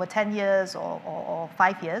invest it over 10 years or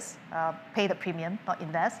 5 years, pay the premium, not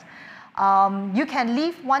invest, you can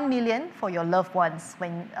leave 1 million for your loved ones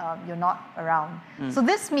when you're not around. So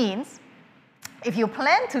this means if you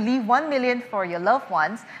plan to leave 1 million for your loved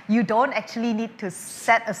ones, you don't actually need to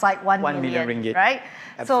set aside 1 million ringgit, right?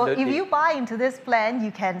 Absolutely. So if you buy into this plan, you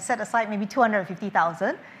can set aside maybe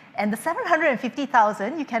 250,000. And the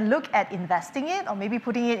 750,000, you can look at investing it or maybe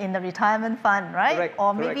putting it in the retirement fund, right? Correct,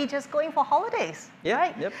 or maybe just going for holidays,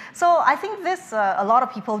 right? Yep. So I think this, a lot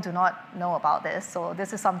of people do not know about this. So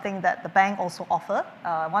this is something that the bank also offer.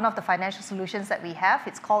 One of the financial solutions that we have,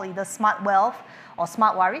 it's called either Smart Wealth or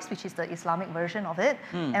Smart Waris, which is the Islamic version of it.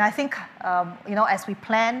 And I think, you know, as we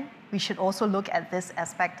plan, we should also look at this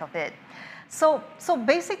aspect of it. So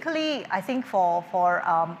basically, I think for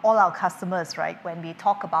all our customers, right, when we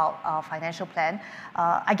talk about financial plan,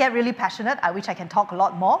 I get really passionate. I wish I can talk a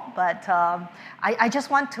lot more, but I just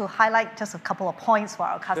want to highlight just a couple of points for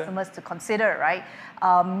our customers to consider, right?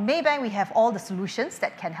 Maybank, we have all the solutions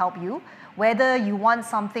that can help you, whether you want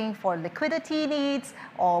something for liquidity needs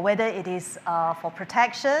or whether it is for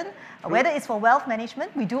protection, whether it's for wealth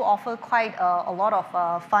management. We do offer quite a lot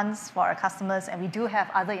of funds for our customers, and we do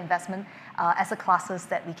have other investment asset classes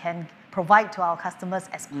that we can provide to our customers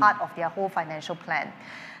as part of their whole financial plan.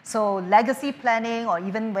 So legacy planning, or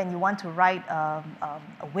even when you want to write a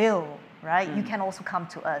will, right, you can also come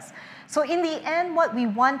to us. So in the end, what we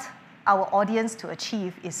want our audience to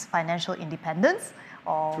achieve is financial independence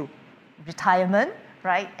or retirement,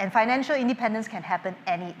 right? And financial independence can happen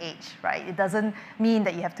any age, right? It doesn't mean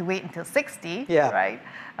that you have to wait until 60, right?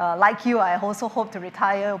 Like you, I also hope to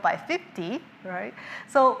retire by 50, right?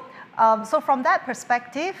 So from that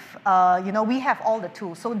perspective, you know, we have all the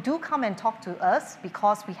tools. So do come and talk to us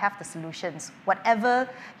because we have the solutions. Whatever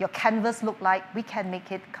your canvas look like, we can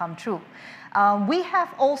make it come true. We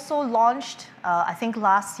have also launched, I think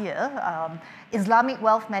last year, Islamic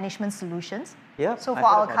wealth management solutions. So for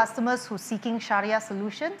our customers who are seeking Sharia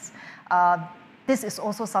solutions, this is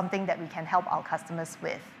also something that we can help our customers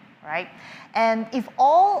with, right? And if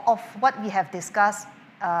all of what we have discussed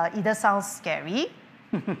either sounds scary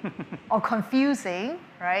or confusing,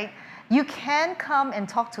 right, you can come and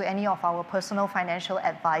talk to any of our personal financial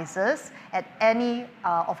advisors at any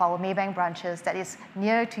of our Maybank branches that is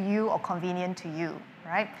near to you or convenient to you,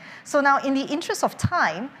 right? So now, in the interest of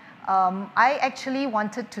time, I actually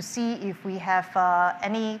wanted to see if we have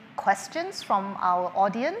any questions from our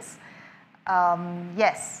audience.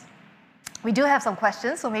 Yes, we do have some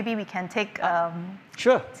questions, so maybe we can take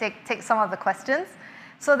take some of the questions.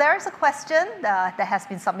 So there is a question that has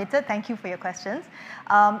been submitted. Thank you for your questions.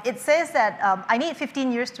 It says that I need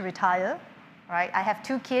 15 years to retire, right? I have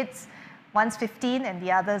 2 kids, one's 15 and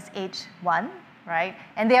the other's age 1. Right?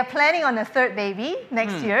 And they are planning on a 3rd baby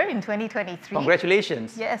next year in 2023.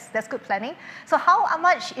 Congratulations. Yes, that's good planning. So how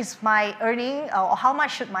much is my earning, or how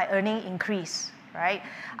much should my earning increase, right?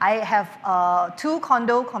 I have 2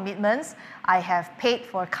 condo commitments. I have paid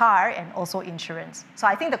for a car and also insurance. So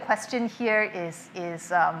I think the question here is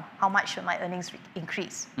how much should my earnings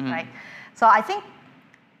increase, right? So I think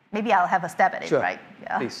maybe I'll have a stab at it, right?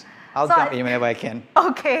 Yeah. Please. I'll jump in whenever I can.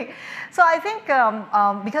 Okay. So I think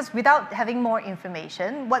because without having more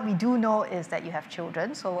information, what we do know is that you have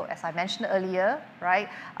children. So as I mentioned earlier, right,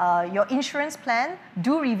 your insurance plan,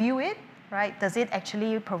 do review it, right? Does it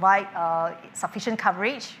actually provide sufficient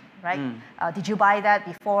coverage, right? Did you buy that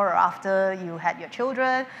before or after you had your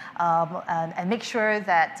children? And make sure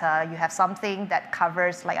that you have something that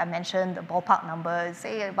covers, like I mentioned, the ballpark number,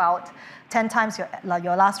 say about 10 times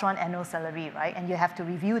your last run annual salary, right? And you have to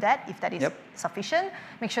review that if that is sufficient.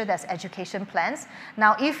 Make sure there's education plans.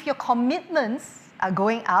 Now, if your commitments are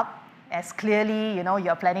going up, as clearly, you know,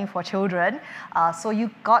 you're planning for children, so you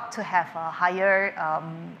got to have a higher,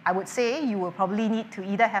 I would say you will probably need to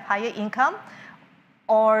either have higher income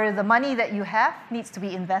or the money that you have needs to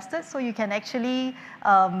be invested so you can actually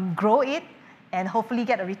grow it and hopefully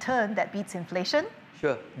get a return that beats inflation.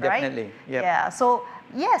 Sure, definitely. Right? Yeah, so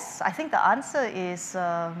yes, I think the answer is,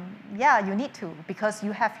 yeah, you need to, because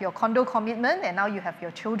you have your condo commitment and now you have your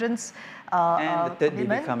children's and the 3rd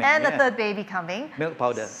baby coming. And the 3rd baby coming. Milk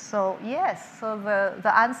powder. So yes, so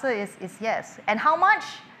the answer is yes. And how much?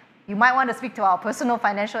 You might want to speak to our personal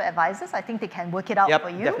financial advisors. I think they can work it out for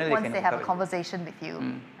you once they have a conversation with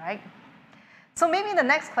you, right? So maybe the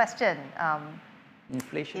next question.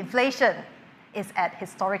 Inflation is at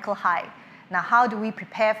historical high. Now, how do we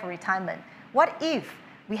prepare for retirement? What if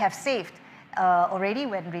we have saved already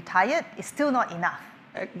when retired? It's still not enough.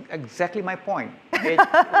 Exactly my point. It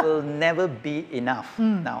will never be enough.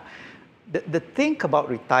 Now, the thing about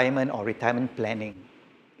retirement or retirement planning,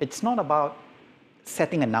 it's not about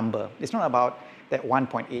setting a number. It's not about that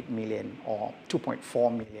 1.8 million or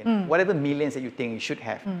 2.4 million, whatever millions that you think you should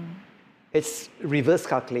have. It's reverse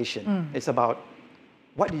calculation. It's about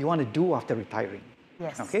what do you want to do after retiring.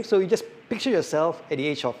 Yes. Okay, so you just picture yourself at the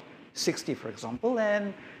age of 60, for example,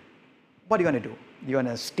 and what do you want to do? You want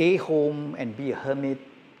to stay home and be a hermit,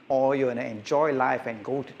 or you want to enjoy life and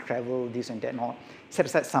go to travel, this and that and all. Set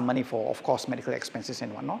aside some money for, of course, medical expenses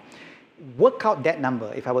and whatnot. Work out that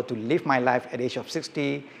number if I were to live my life at the age of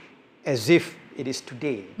 60 as if it is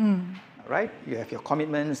today, right? You have your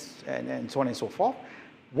commitments and so on and so forth.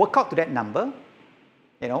 Work out to that number,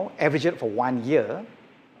 you know, average it for 1 year,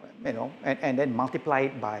 you know, and then multiply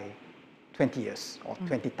it by 20 years or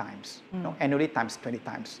 20 times, you know, annually times 20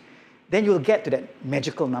 times. then you'll get to that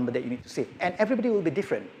magical number that you need to save. And everybody will be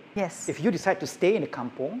different. Yes. If you decide to stay in a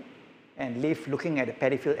kampong and live looking at a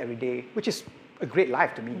paddy field every day, which is a great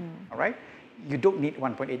life to me, all right? You don't need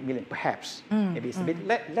 1.8 million, perhaps. Maybe it's a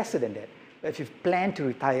bit lesser than that. But if you plan to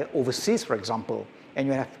retire overseas, for example, and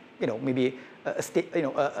you have, maybe a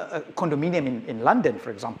condominium in London,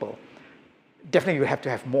 for example, definitely you have to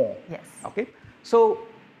have more. Yes. Okay. So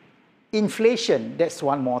inflation, that's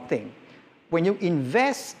one more thing. When you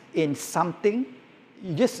invest in something,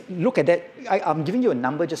 you just look at that. I'm giving you a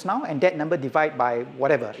number just now, and that number divide by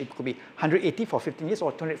whatever. It could be 180 for 15 years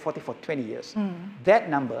or 240 for 20 years. That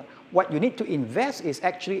number, what you need to invest is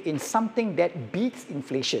actually in something that beats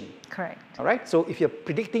inflation. Correct. All right? So if you're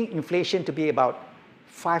predicting inflation to be about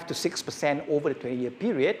 5 to 6% over the 20-year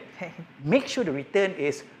period, make sure the return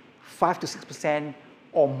is 5 to 6%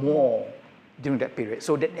 or more during that period.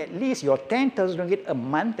 So that at least your 10,000 ringgit a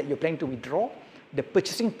month that you're planning to withdraw, the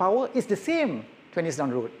purchasing power is the same 20 years down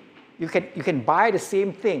the road. You can buy the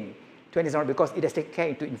same thing 20 years down the road because it has taken care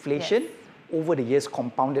into inflation over the years,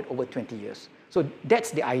 compounded over 20 years. So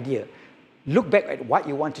that's the idea. Look back at what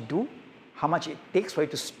you want to do, how much it takes for you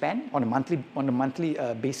to spend on a monthly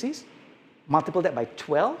basis, multiple that by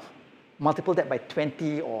 12, multiple that by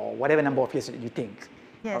 20 or whatever number of years that you think.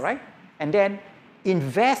 Yes. All right? And then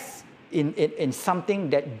invest in something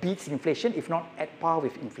that beats inflation, if not at par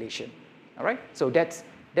with inflation. All right? So that's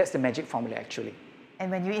the magic formula, actually.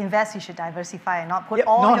 And when you invest, you should diversify and not put put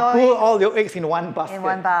all your eggs in one basket. In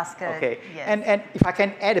one basket. Okay. Yes. And if I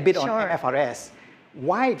can add a bit on Sure. FRS,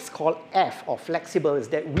 why it's called F or flexible is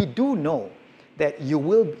that we do know that you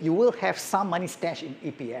will have some money stashed in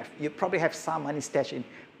EPF. You probably have some money stashed in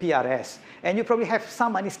PRS, and you probably have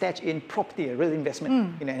some money stashed in property, real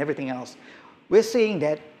investment, and everything else. We're saying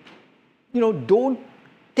that, don't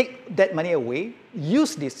take that money away.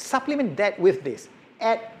 Use this, supplement that with this,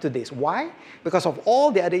 add to this. Why? Because of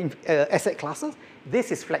all the other asset classes,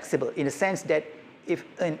 this is flexible in the sense that if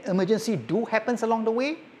an emergency happens along the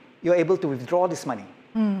way, you're able to withdraw this money,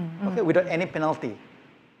 okay, without any penalty.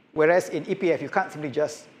 Whereas in EPF, you can't simply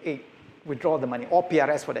just withdraw the money, or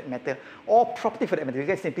PRS for that matter, or property for that matter. You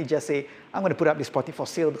can simply just say, I'm going to put up this property for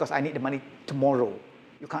sale because I need the money tomorrow.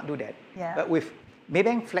 You can't do that. Yeah. But with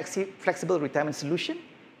Maybank Flexible Retirement Solution,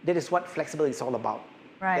 that is what flexible is all about.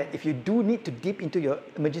 Right. That if you do need to dip into your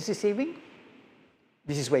emergency saving,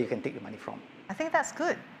 this is where you can take the money from. I think that's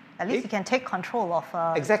good. At least you can take control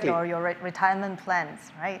of exactly. your retirement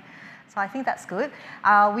plans, right? So I think that's good.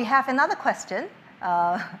 We have another question.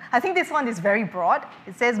 I think this one is very broad.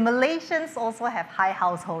 It says, Malaysians also have high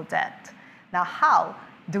household debt. Now, how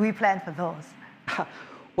do we plan for those?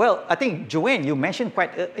 Well, I think, Joanne, you mentioned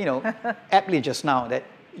quite aptly just now that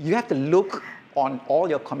you have to look on all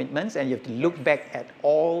your commitments and you have to look back at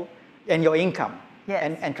all and your income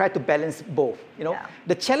and try to balance both.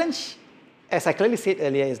 The challenge, as I clearly said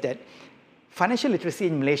earlier, is that financial literacy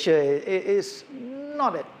in Malaysia is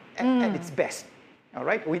not at its best. All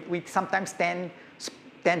right, we sometimes tend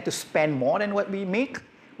to spend more than what we make,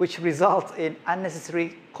 which results in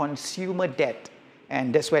unnecessary consumer debt,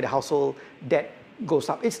 and that's where the household debt goes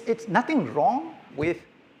up. It's nothing wrong with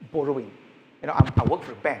borrowing. I work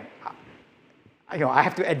for a bank. I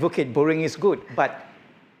have to advocate borrowing is good, but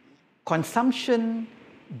consumption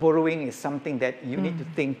borrowing is something that you need to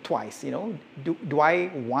think twice. Do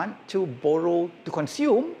I want to borrow to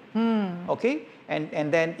consume? Okay,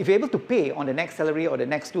 and then if you're able to pay on the next salary or the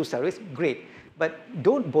next two salaries, great. But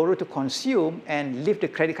don't borrow to consume and leave the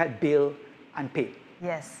credit card bill unpaid.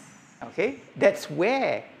 Yes. Okay, that's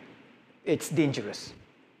where it's dangerous.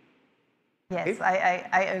 Yes, Okay?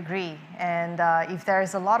 I agree. And if there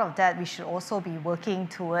is a lot of debt, we should also be working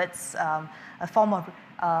towards a form of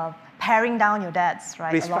paring down your debts,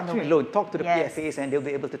 right? Restructuring loan. Talk to the PFAs and they'll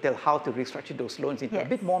be able to tell how to restructure those loans into a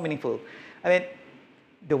bit more meaningful. I mean,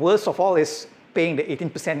 the worst of all is paying the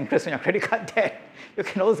 18% interest on your credit card debt. You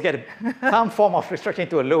can always get some form of restructuring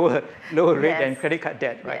to a lower rate than credit card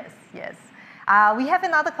debt, right? Yes. We have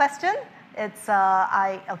another question. It's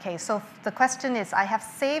okay. So the question is, I have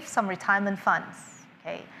saved some retirement funds,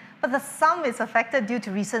 okay, but the sum is affected due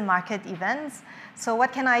to recent market events. So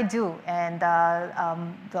what can I do? And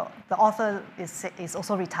the author is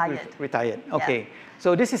also retired. Retired. Okay. Yeah.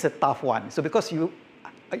 So this is a tough one. So because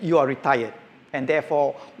you are retired, and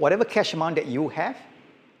therefore whatever cash amount that you have,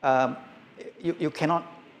 you cannot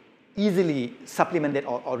easily supplement that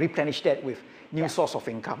or replenish that with new source of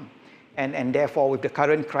income. And therefore, with the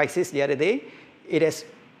current crisis the other day, it has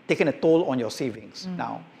taken a toll on your savings.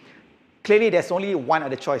 Now, clearly there's only one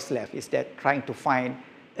other choice left, is that trying to find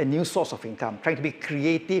a new source of income, trying to be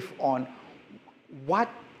creative on what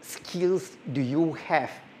skills do you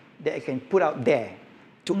have that you can put out there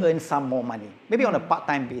to earn some more money. Maybe on a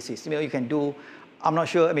part-time basis. You can do, I'm not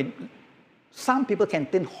sure, some people can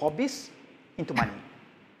turn hobbies into money.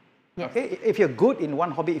 Yes. Okay? If you're good in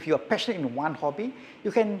one hobby, if you're passionate in one hobby,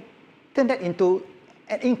 you can turn that into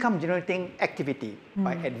an income-generating activity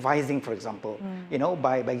by advising, for example,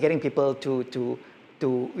 by getting people to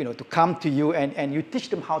come to you and you teach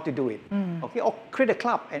them how to do it, okay? Or create a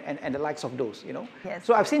club and the likes of those, Yes.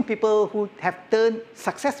 So I've seen people who have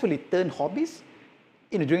successfully turned hobbies,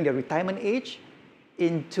 during their retirement age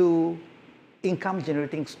into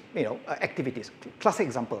income-generating, activities. Classic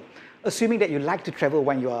example, assuming that you like to travel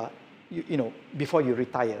when you are, before you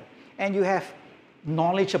retire, and you have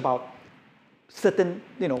knowledge about certain,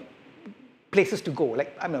 places to go.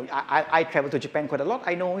 Like, I travel to Japan quite a lot.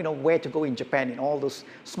 I know, where to go in Japan in all those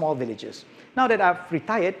small villages. Now that I've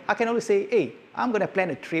retired, I can always say, hey, I'm going to plan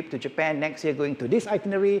a trip to Japan next year going to this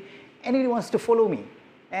itinerary. Anybody wants to follow me?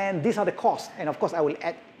 And these are the costs. And of course, I will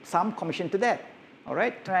add some commission to that, all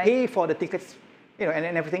right? To pay for the tickets,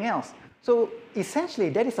 and everything else. So essentially,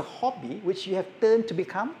 that is a hobby which you have turned to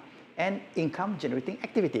become an income-generating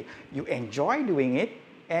activity. You enjoy doing it,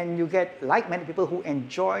 and you get like-minded people who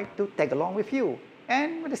enjoy to tag along with you,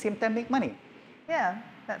 and at the same time make money. Yeah,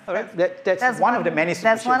 that's one of the many solutions.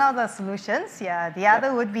 That's one of the solutions. Yeah, the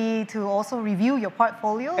other would be to also review your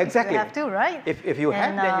portfolio. Exactly. If you have to, right? If you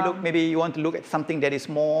have, then you look. Maybe you want to look at something that is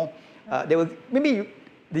more.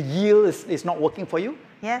 The yield is not working for you.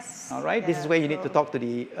 Yes. All right. This is where you need to talk to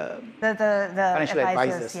the financial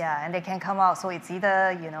advisors. Yeah, and they can come out. So it's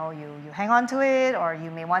either you hang on to it, or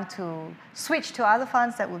you may want to switch to other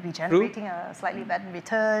funds that would be generating a slightly better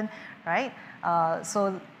return, right?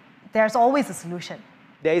 So there's always a solution.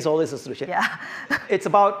 There is always a solution. Yeah. It's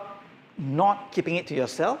about not keeping it to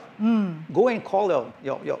yourself. Go and call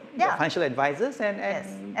your financial advisors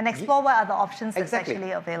and explore what other options that's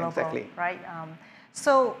actually available. Exactly. Right.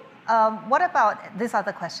 What about this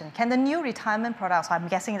other question? Can the new retirement products, I'm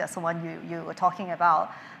guessing that's the one you were talking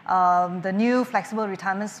about, the new flexible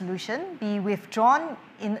retirement solution, be withdrawn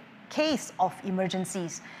in case of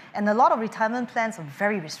emergencies? And a lot of retirement plans are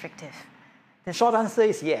very restrictive. The short answer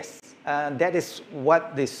is yes. That is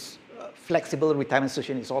what this flexible retirement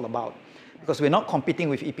solution is all about. Because we're not competing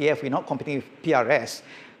with EPF, we're not competing with PRS.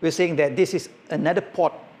 We're saying that this is another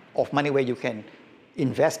pot of money where you can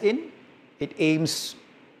invest in. It aims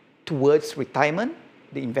towards retirement.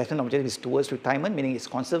 The investment objective is towards retirement, meaning it's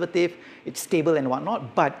conservative, it's stable and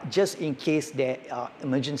whatnot, but just in case there are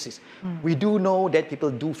emergencies. We do know that people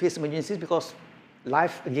do face emergencies because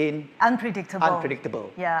life, again,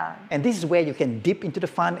 unpredictable. Yeah. And this is where you can dip into the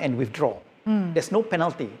fund and withdraw. There's no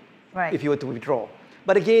penalty if you were to withdraw.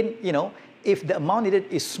 But again, if the amount needed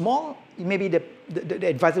is small, maybe the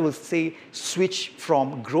advisor will say switch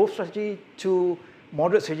from growth strategy to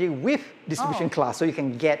moderate strategy with distribution class, so you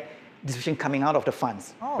can get distribution coming out of the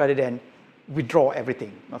funds rather than withdraw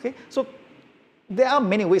everything. Okay, so there are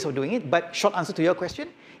many ways of doing it, but short answer to your question,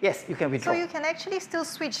 yes, you can withdraw. So you can actually still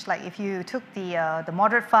switch, like if you took the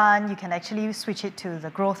moderate fund, you can actually switch it to the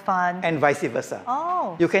growth fund. And vice versa.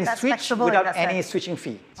 Oh, you can switch without any switching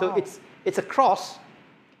fee. So it's a cross.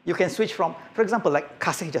 You can switch from, for example, like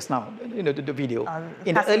Kasih just now, the video.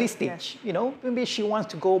 In the early stage, maybe she wants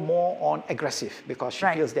to go more on aggressive because she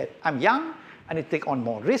feels that I'm young, I need to take on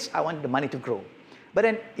more risk, I want the money to grow. But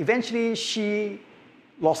then eventually she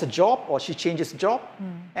lost a job or she changes job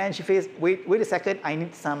and she feels, wait a second, I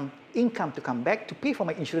need some income to come back to pay for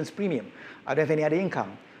my insurance premium. I don't have any other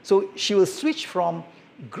income. So she will switch from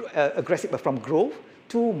aggressive, from growth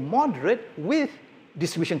to moderate with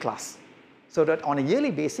distribution class. So that on a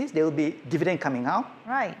yearly basis, there will be dividend coming out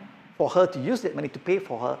for her to use that money to pay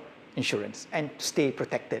for her insurance and stay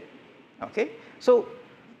protected. Okay? So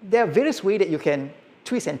there are various ways that you can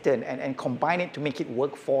twist and turn and combine it to make it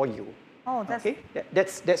work for you. Oh, that's okay?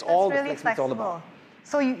 That's all really the flexibility is all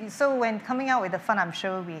about. So when coming out with the fund, I'm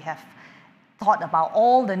sure we have thought about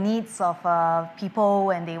all the needs of people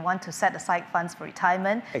when they want to set aside funds for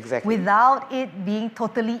retirement without it being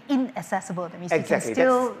totally inaccessible. That means you can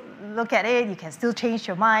still look at it, you can still change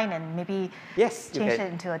your mind and maybe change it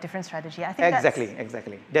into a different strategy. I think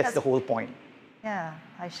exactly. That's the whole point. Yeah,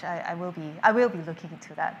 I will be looking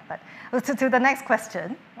into that. But to the next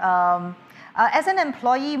question, as an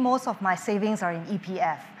employee, most of my savings are in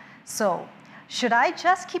EPF. So should I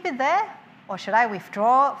just keep it there? Or should I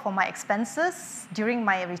withdraw for my expenses during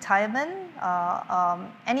my retirement?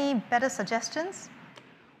 Any better suggestions?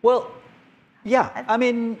 Well, yeah. I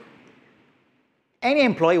mean, any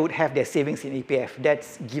employee would have their savings in EPF.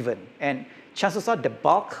 That's given. And chances are the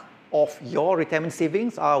bulk of your retirement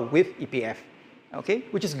savings are with EPF, okay?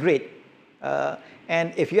 Which is great.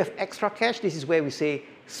 And if you have extra cash, this is where we say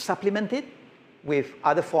supplement it with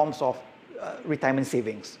other forms of retirement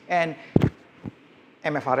savings. And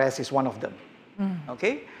MFRS is one of them,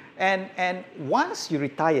 okay? And once you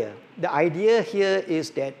retire, the idea here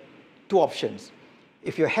is that two options.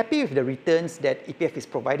 If you're happy with the returns that EPF is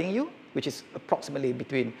providing you, which is approximately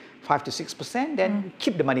between 5 to 6%, then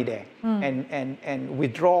keep the money there and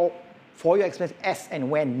withdraw for your expenses as and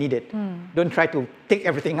when needed. Don't try to take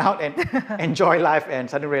everything out and enjoy life and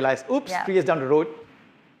suddenly realize, oops, 3 years down the road,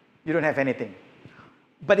 you don't have anything.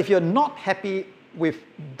 But if you're not happy with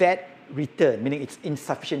that return, meaning it's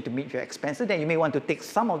insufficient to meet your expenses, then you may want to take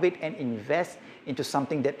some of it and invest into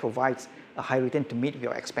something that provides a high return to meet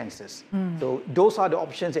your expenses. So those are the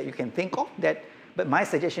options that you can think of. But my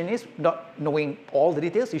suggestion is, not knowing all the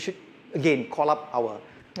details, you should, again, call up our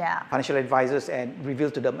financial advisors and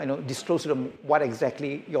reveal to them, disclose to them what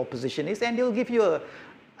exactly your position is, and they'll give you,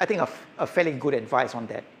 I think, a fairly good advice on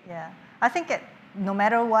that. Yeah, I think no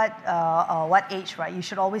matter what age, right, you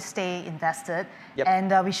should always stay invested,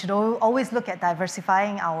 and we should always look at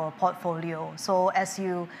diversifying our portfolio. So as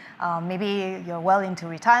you, maybe you're well into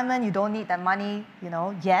retirement, you don't need that money,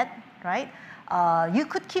 yet, right? You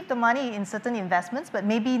could keep the money in certain investments, but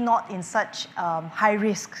maybe not in such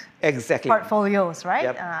high-risk portfolios,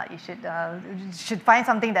 right? You should find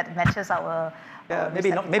something that matches our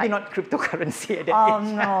maybe not cryptocurrency at that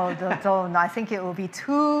age. No, don't. I think it will be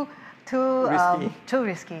too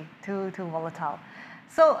risky, too volatile.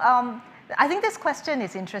 So I think this question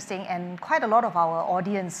is interesting, and quite a lot of our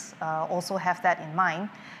audience also have that in mind.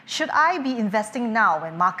 Should I be investing now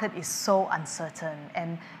when market is so uncertain?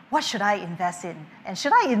 And what should I invest in? And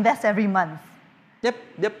should I invest every month? Yep.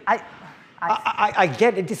 I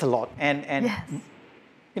get it is a lot, and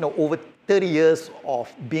over 30 years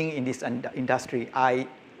of being in this industry, I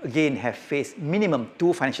again have faced minimum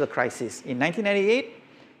 2 financial crises. In 1998,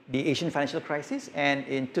 the Asian financial crisis, and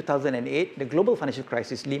in 2008, the global financial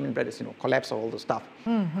crisis, Lehman Brothers, collapse of all the stuff.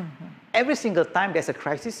 Every single time there's a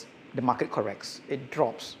crisis, the market corrects, it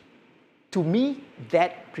drops. To me,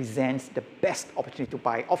 that presents the best opportunity to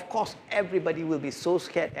buy. Of course, everybody will be so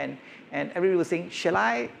scared, and everybody will think, shall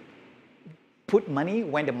I put money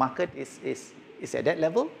when the market is at that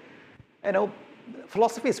level?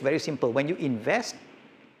 Philosophy is very simple. When you invest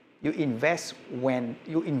when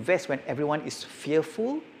everyone is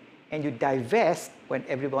fearful, and you divest when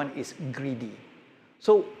everyone is greedy.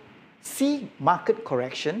 So see market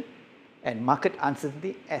correction and market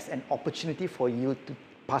uncertainty as an opportunity for you to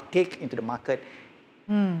partake into the market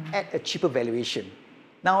at a cheaper valuation.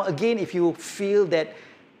 Now again, if you feel that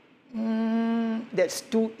that's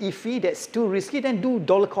too iffy, that's too risky, then do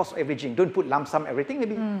dollar cost averaging. Don't put lump sum everything.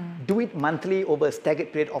 Maybe do it monthly over a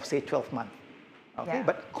staggered period of, say, 12 months. Okay,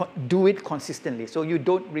 but do it consistently. So you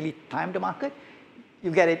don't really time the market. You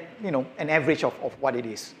get it, an average of what it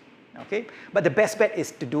is. Okay, but the best bet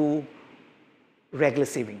is to do regular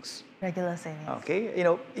savings. Regular savings. Okay,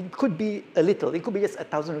 it could be a little. It could be just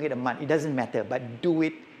 1,000 ringgit a month. It doesn't matter, but do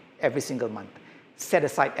it every single month. Set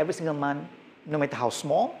aside every single month, no matter how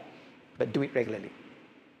small, but do it regularly.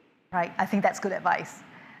 Right, I think that's good advice.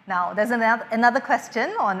 Now, there's another question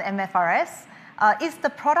on MFRS. Is the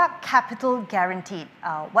product capital guaranteed?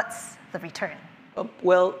 What's the return?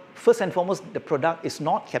 Well, first and foremost, the product is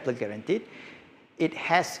not capital guaranteed. It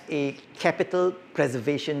has a capital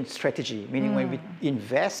preservation strategy, meaning when we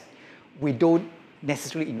invest, we don't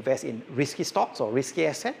necessarily invest in risky stocks or risky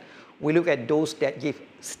assets. We look at those that give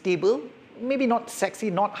stable, maybe not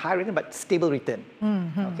sexy, not high return, but stable return.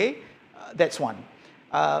 Okay, that's one.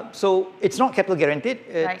 So it's not capital guaranteed.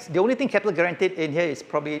 The only thing capital guaranteed in here is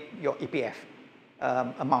probably your EPF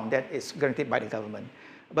amount that is guaranteed by the government.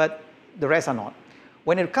 But the rest are not.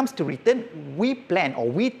 When it comes to return, we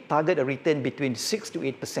target a return between 6 to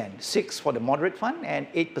 8%. 6 for the moderate fund and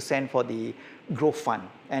 8% for the growth fund.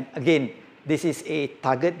 And again, this is a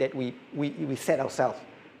target that we set ourselves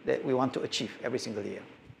that we want to achieve every single year.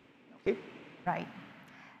 Okay? Right.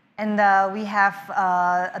 And we have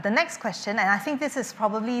the next question, and I think this is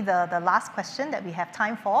probably the last question that we have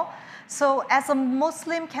time for. So as a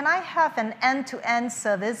Muslim, can I have an end-to-end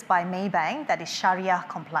service by Maybank that is Sharia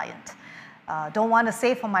compliant? Don't want to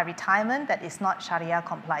save for my retirement that is not Sharia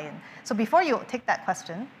compliant. So before you take that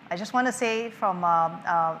question, I just want to say from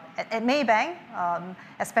at Maybank,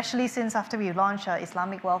 especially since after we launched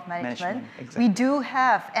Islamic Wealth Management, we do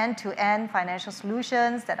have end-to-end financial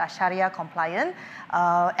solutions that are Sharia compliant.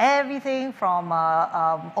 Everything from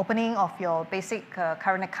opening of your basic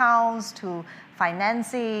current accounts to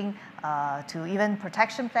financing to even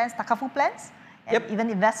protection plans, takaful plans, and even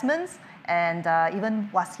investments. and even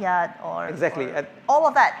wasiat or exactly. Or all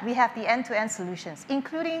of that. We have the end-to-end solutions,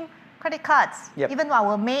 including credit cards. Yep. Even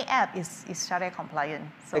our May app is Sharia compliant.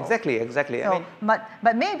 So, exactly. So, I mean,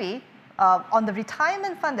 but maybe on the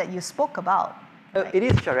retirement fund that you spoke about, right? It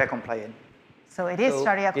is Sharia compliant. So it is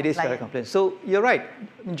Sharia compliant. It is Sharia compliant. So you're right,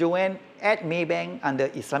 Joanne, at Maybank under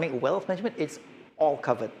Islamic Wealth Management, it's all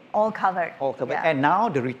covered. All covered. All covered. Yeah. And now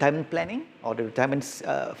the retirement planning or the retirement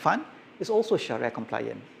fund is also Sharia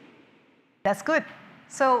compliant. That's good.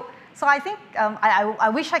 So I think I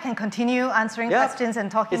wish I can continue answering questions and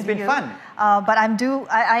talking to you. It's been fun. But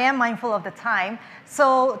I am mindful of the time.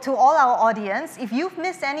 So to all our audience, if you've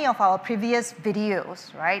missed any of our previous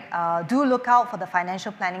videos, right, do look out for the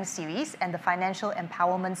financial planning series and the financial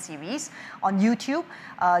empowerment series on YouTube.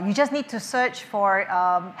 You just need to search for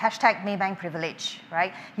hashtag Maybank Privilege,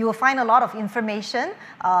 right? You will find a lot of information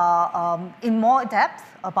in more depth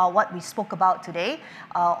about what we spoke about today.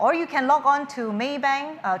 Or you can log on to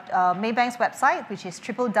Maybank's website, which is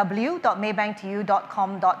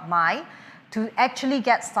www.maybanktoyou.com.my, to actually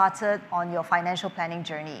get started on your financial planning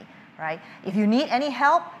journey, right? If you need any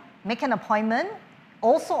help, make an appointment.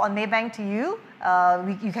 Also on Maybank to You,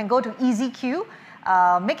 you can go to EasyQ,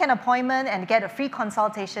 make an appointment and get a free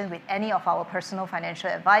consultation with any of our personal financial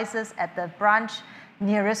advisors at the branch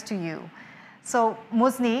nearest to you. So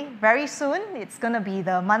Muzni, very soon, it's going to be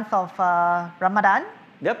the month of Ramadan.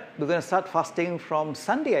 Yep, we're going to start fasting from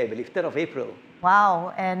Sunday, I believe, 3rd of April.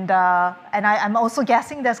 Wow, and I'm also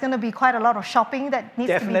guessing there's going to be quite a lot of shopping that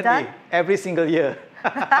needs to be done. Definitely, every single year.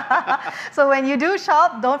 So when you do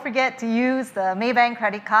shop, don't forget to use the Maybank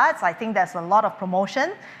credit cards. I think there's a lot of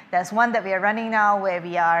promotion. There's one that we are running now where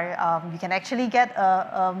we are, you can actually get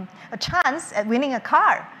a chance at winning a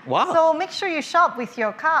car. Wow. So make sure you shop with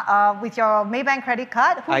your car, with your Maybank credit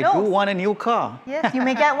card. Who knows? I do want a new car. Yes, you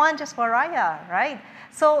may get one just for Raya, right?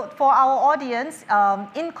 So for our audience,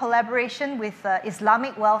 in collaboration with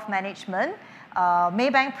Islamic Wealth Management,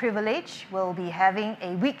 Maybank Privilege will be having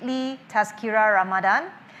a weekly Tazkirah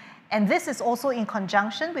Ramadan. And this is also in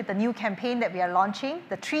conjunction with the new campaign that we are launching,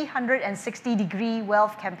 the 360-degree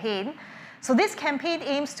wealth campaign. So this campaign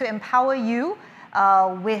aims to empower you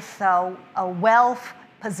with a wealth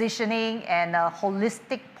positioning and a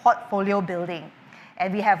holistic portfolio building.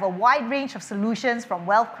 And we have a wide range of solutions from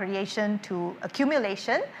wealth creation to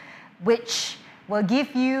accumulation, which will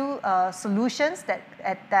give you solutions that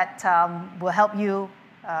will help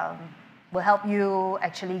you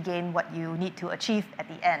actually gain what you need to achieve at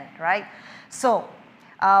the end, right? So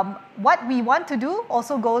what we want to do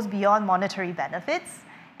also goes beyond monetary benefits.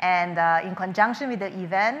 And in conjunction with the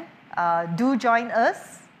event, do join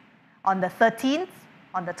us on the 13th,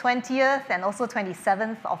 on the 20th, and also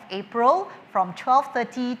 27th of April from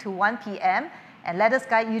 12:30 to 1 p.m. And let us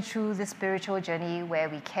guide you through this spiritual journey where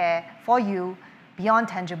we care for you beyond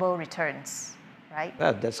tangible returns, right?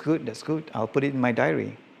 That's good, that's good. I'll put it in my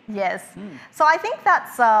diary. Yes. So I think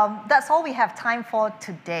that's all we have time for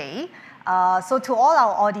today. So to all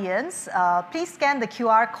our audience, please scan the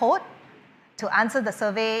QR code to answer the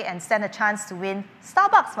survey and stand a chance to win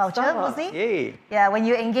Starbucks voucher, Muzni. Yay. Yeah, when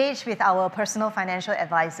you engage with our personal financial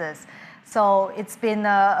advisors. So it's been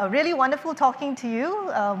a really wonderful talking to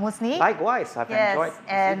you, Muzni. Likewise, I've enjoyed.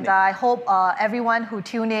 And I hope everyone who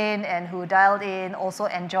tuned in and who dialed in also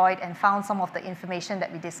enjoyed and found some of the information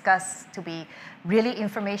that we discussed to be really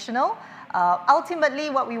informational.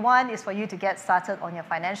 Ultimately, what we want is for you to get started on your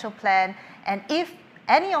financial plan. And if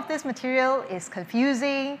any of this material is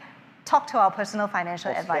confusing, talk to our personal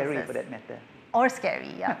financial advisors. Or scary for that matter. Or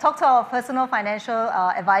scary, yeah. Talk to our personal financial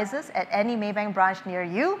advisors at any Maybank branch near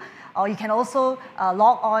you. Or you can also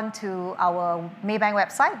log on to our Maybank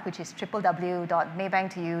website, which is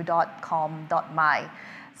www.maybanktoyou.com.my.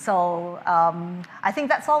 So I think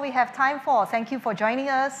that's all we have time for. Thank you for joining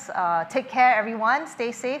us. Take care, everyone.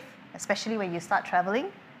 Stay safe, especially when you start traveling.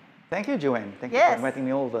 Thank you, Joanne. Thank you for inviting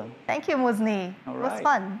me over. Thank you, Muzni. All It right. was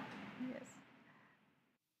fun.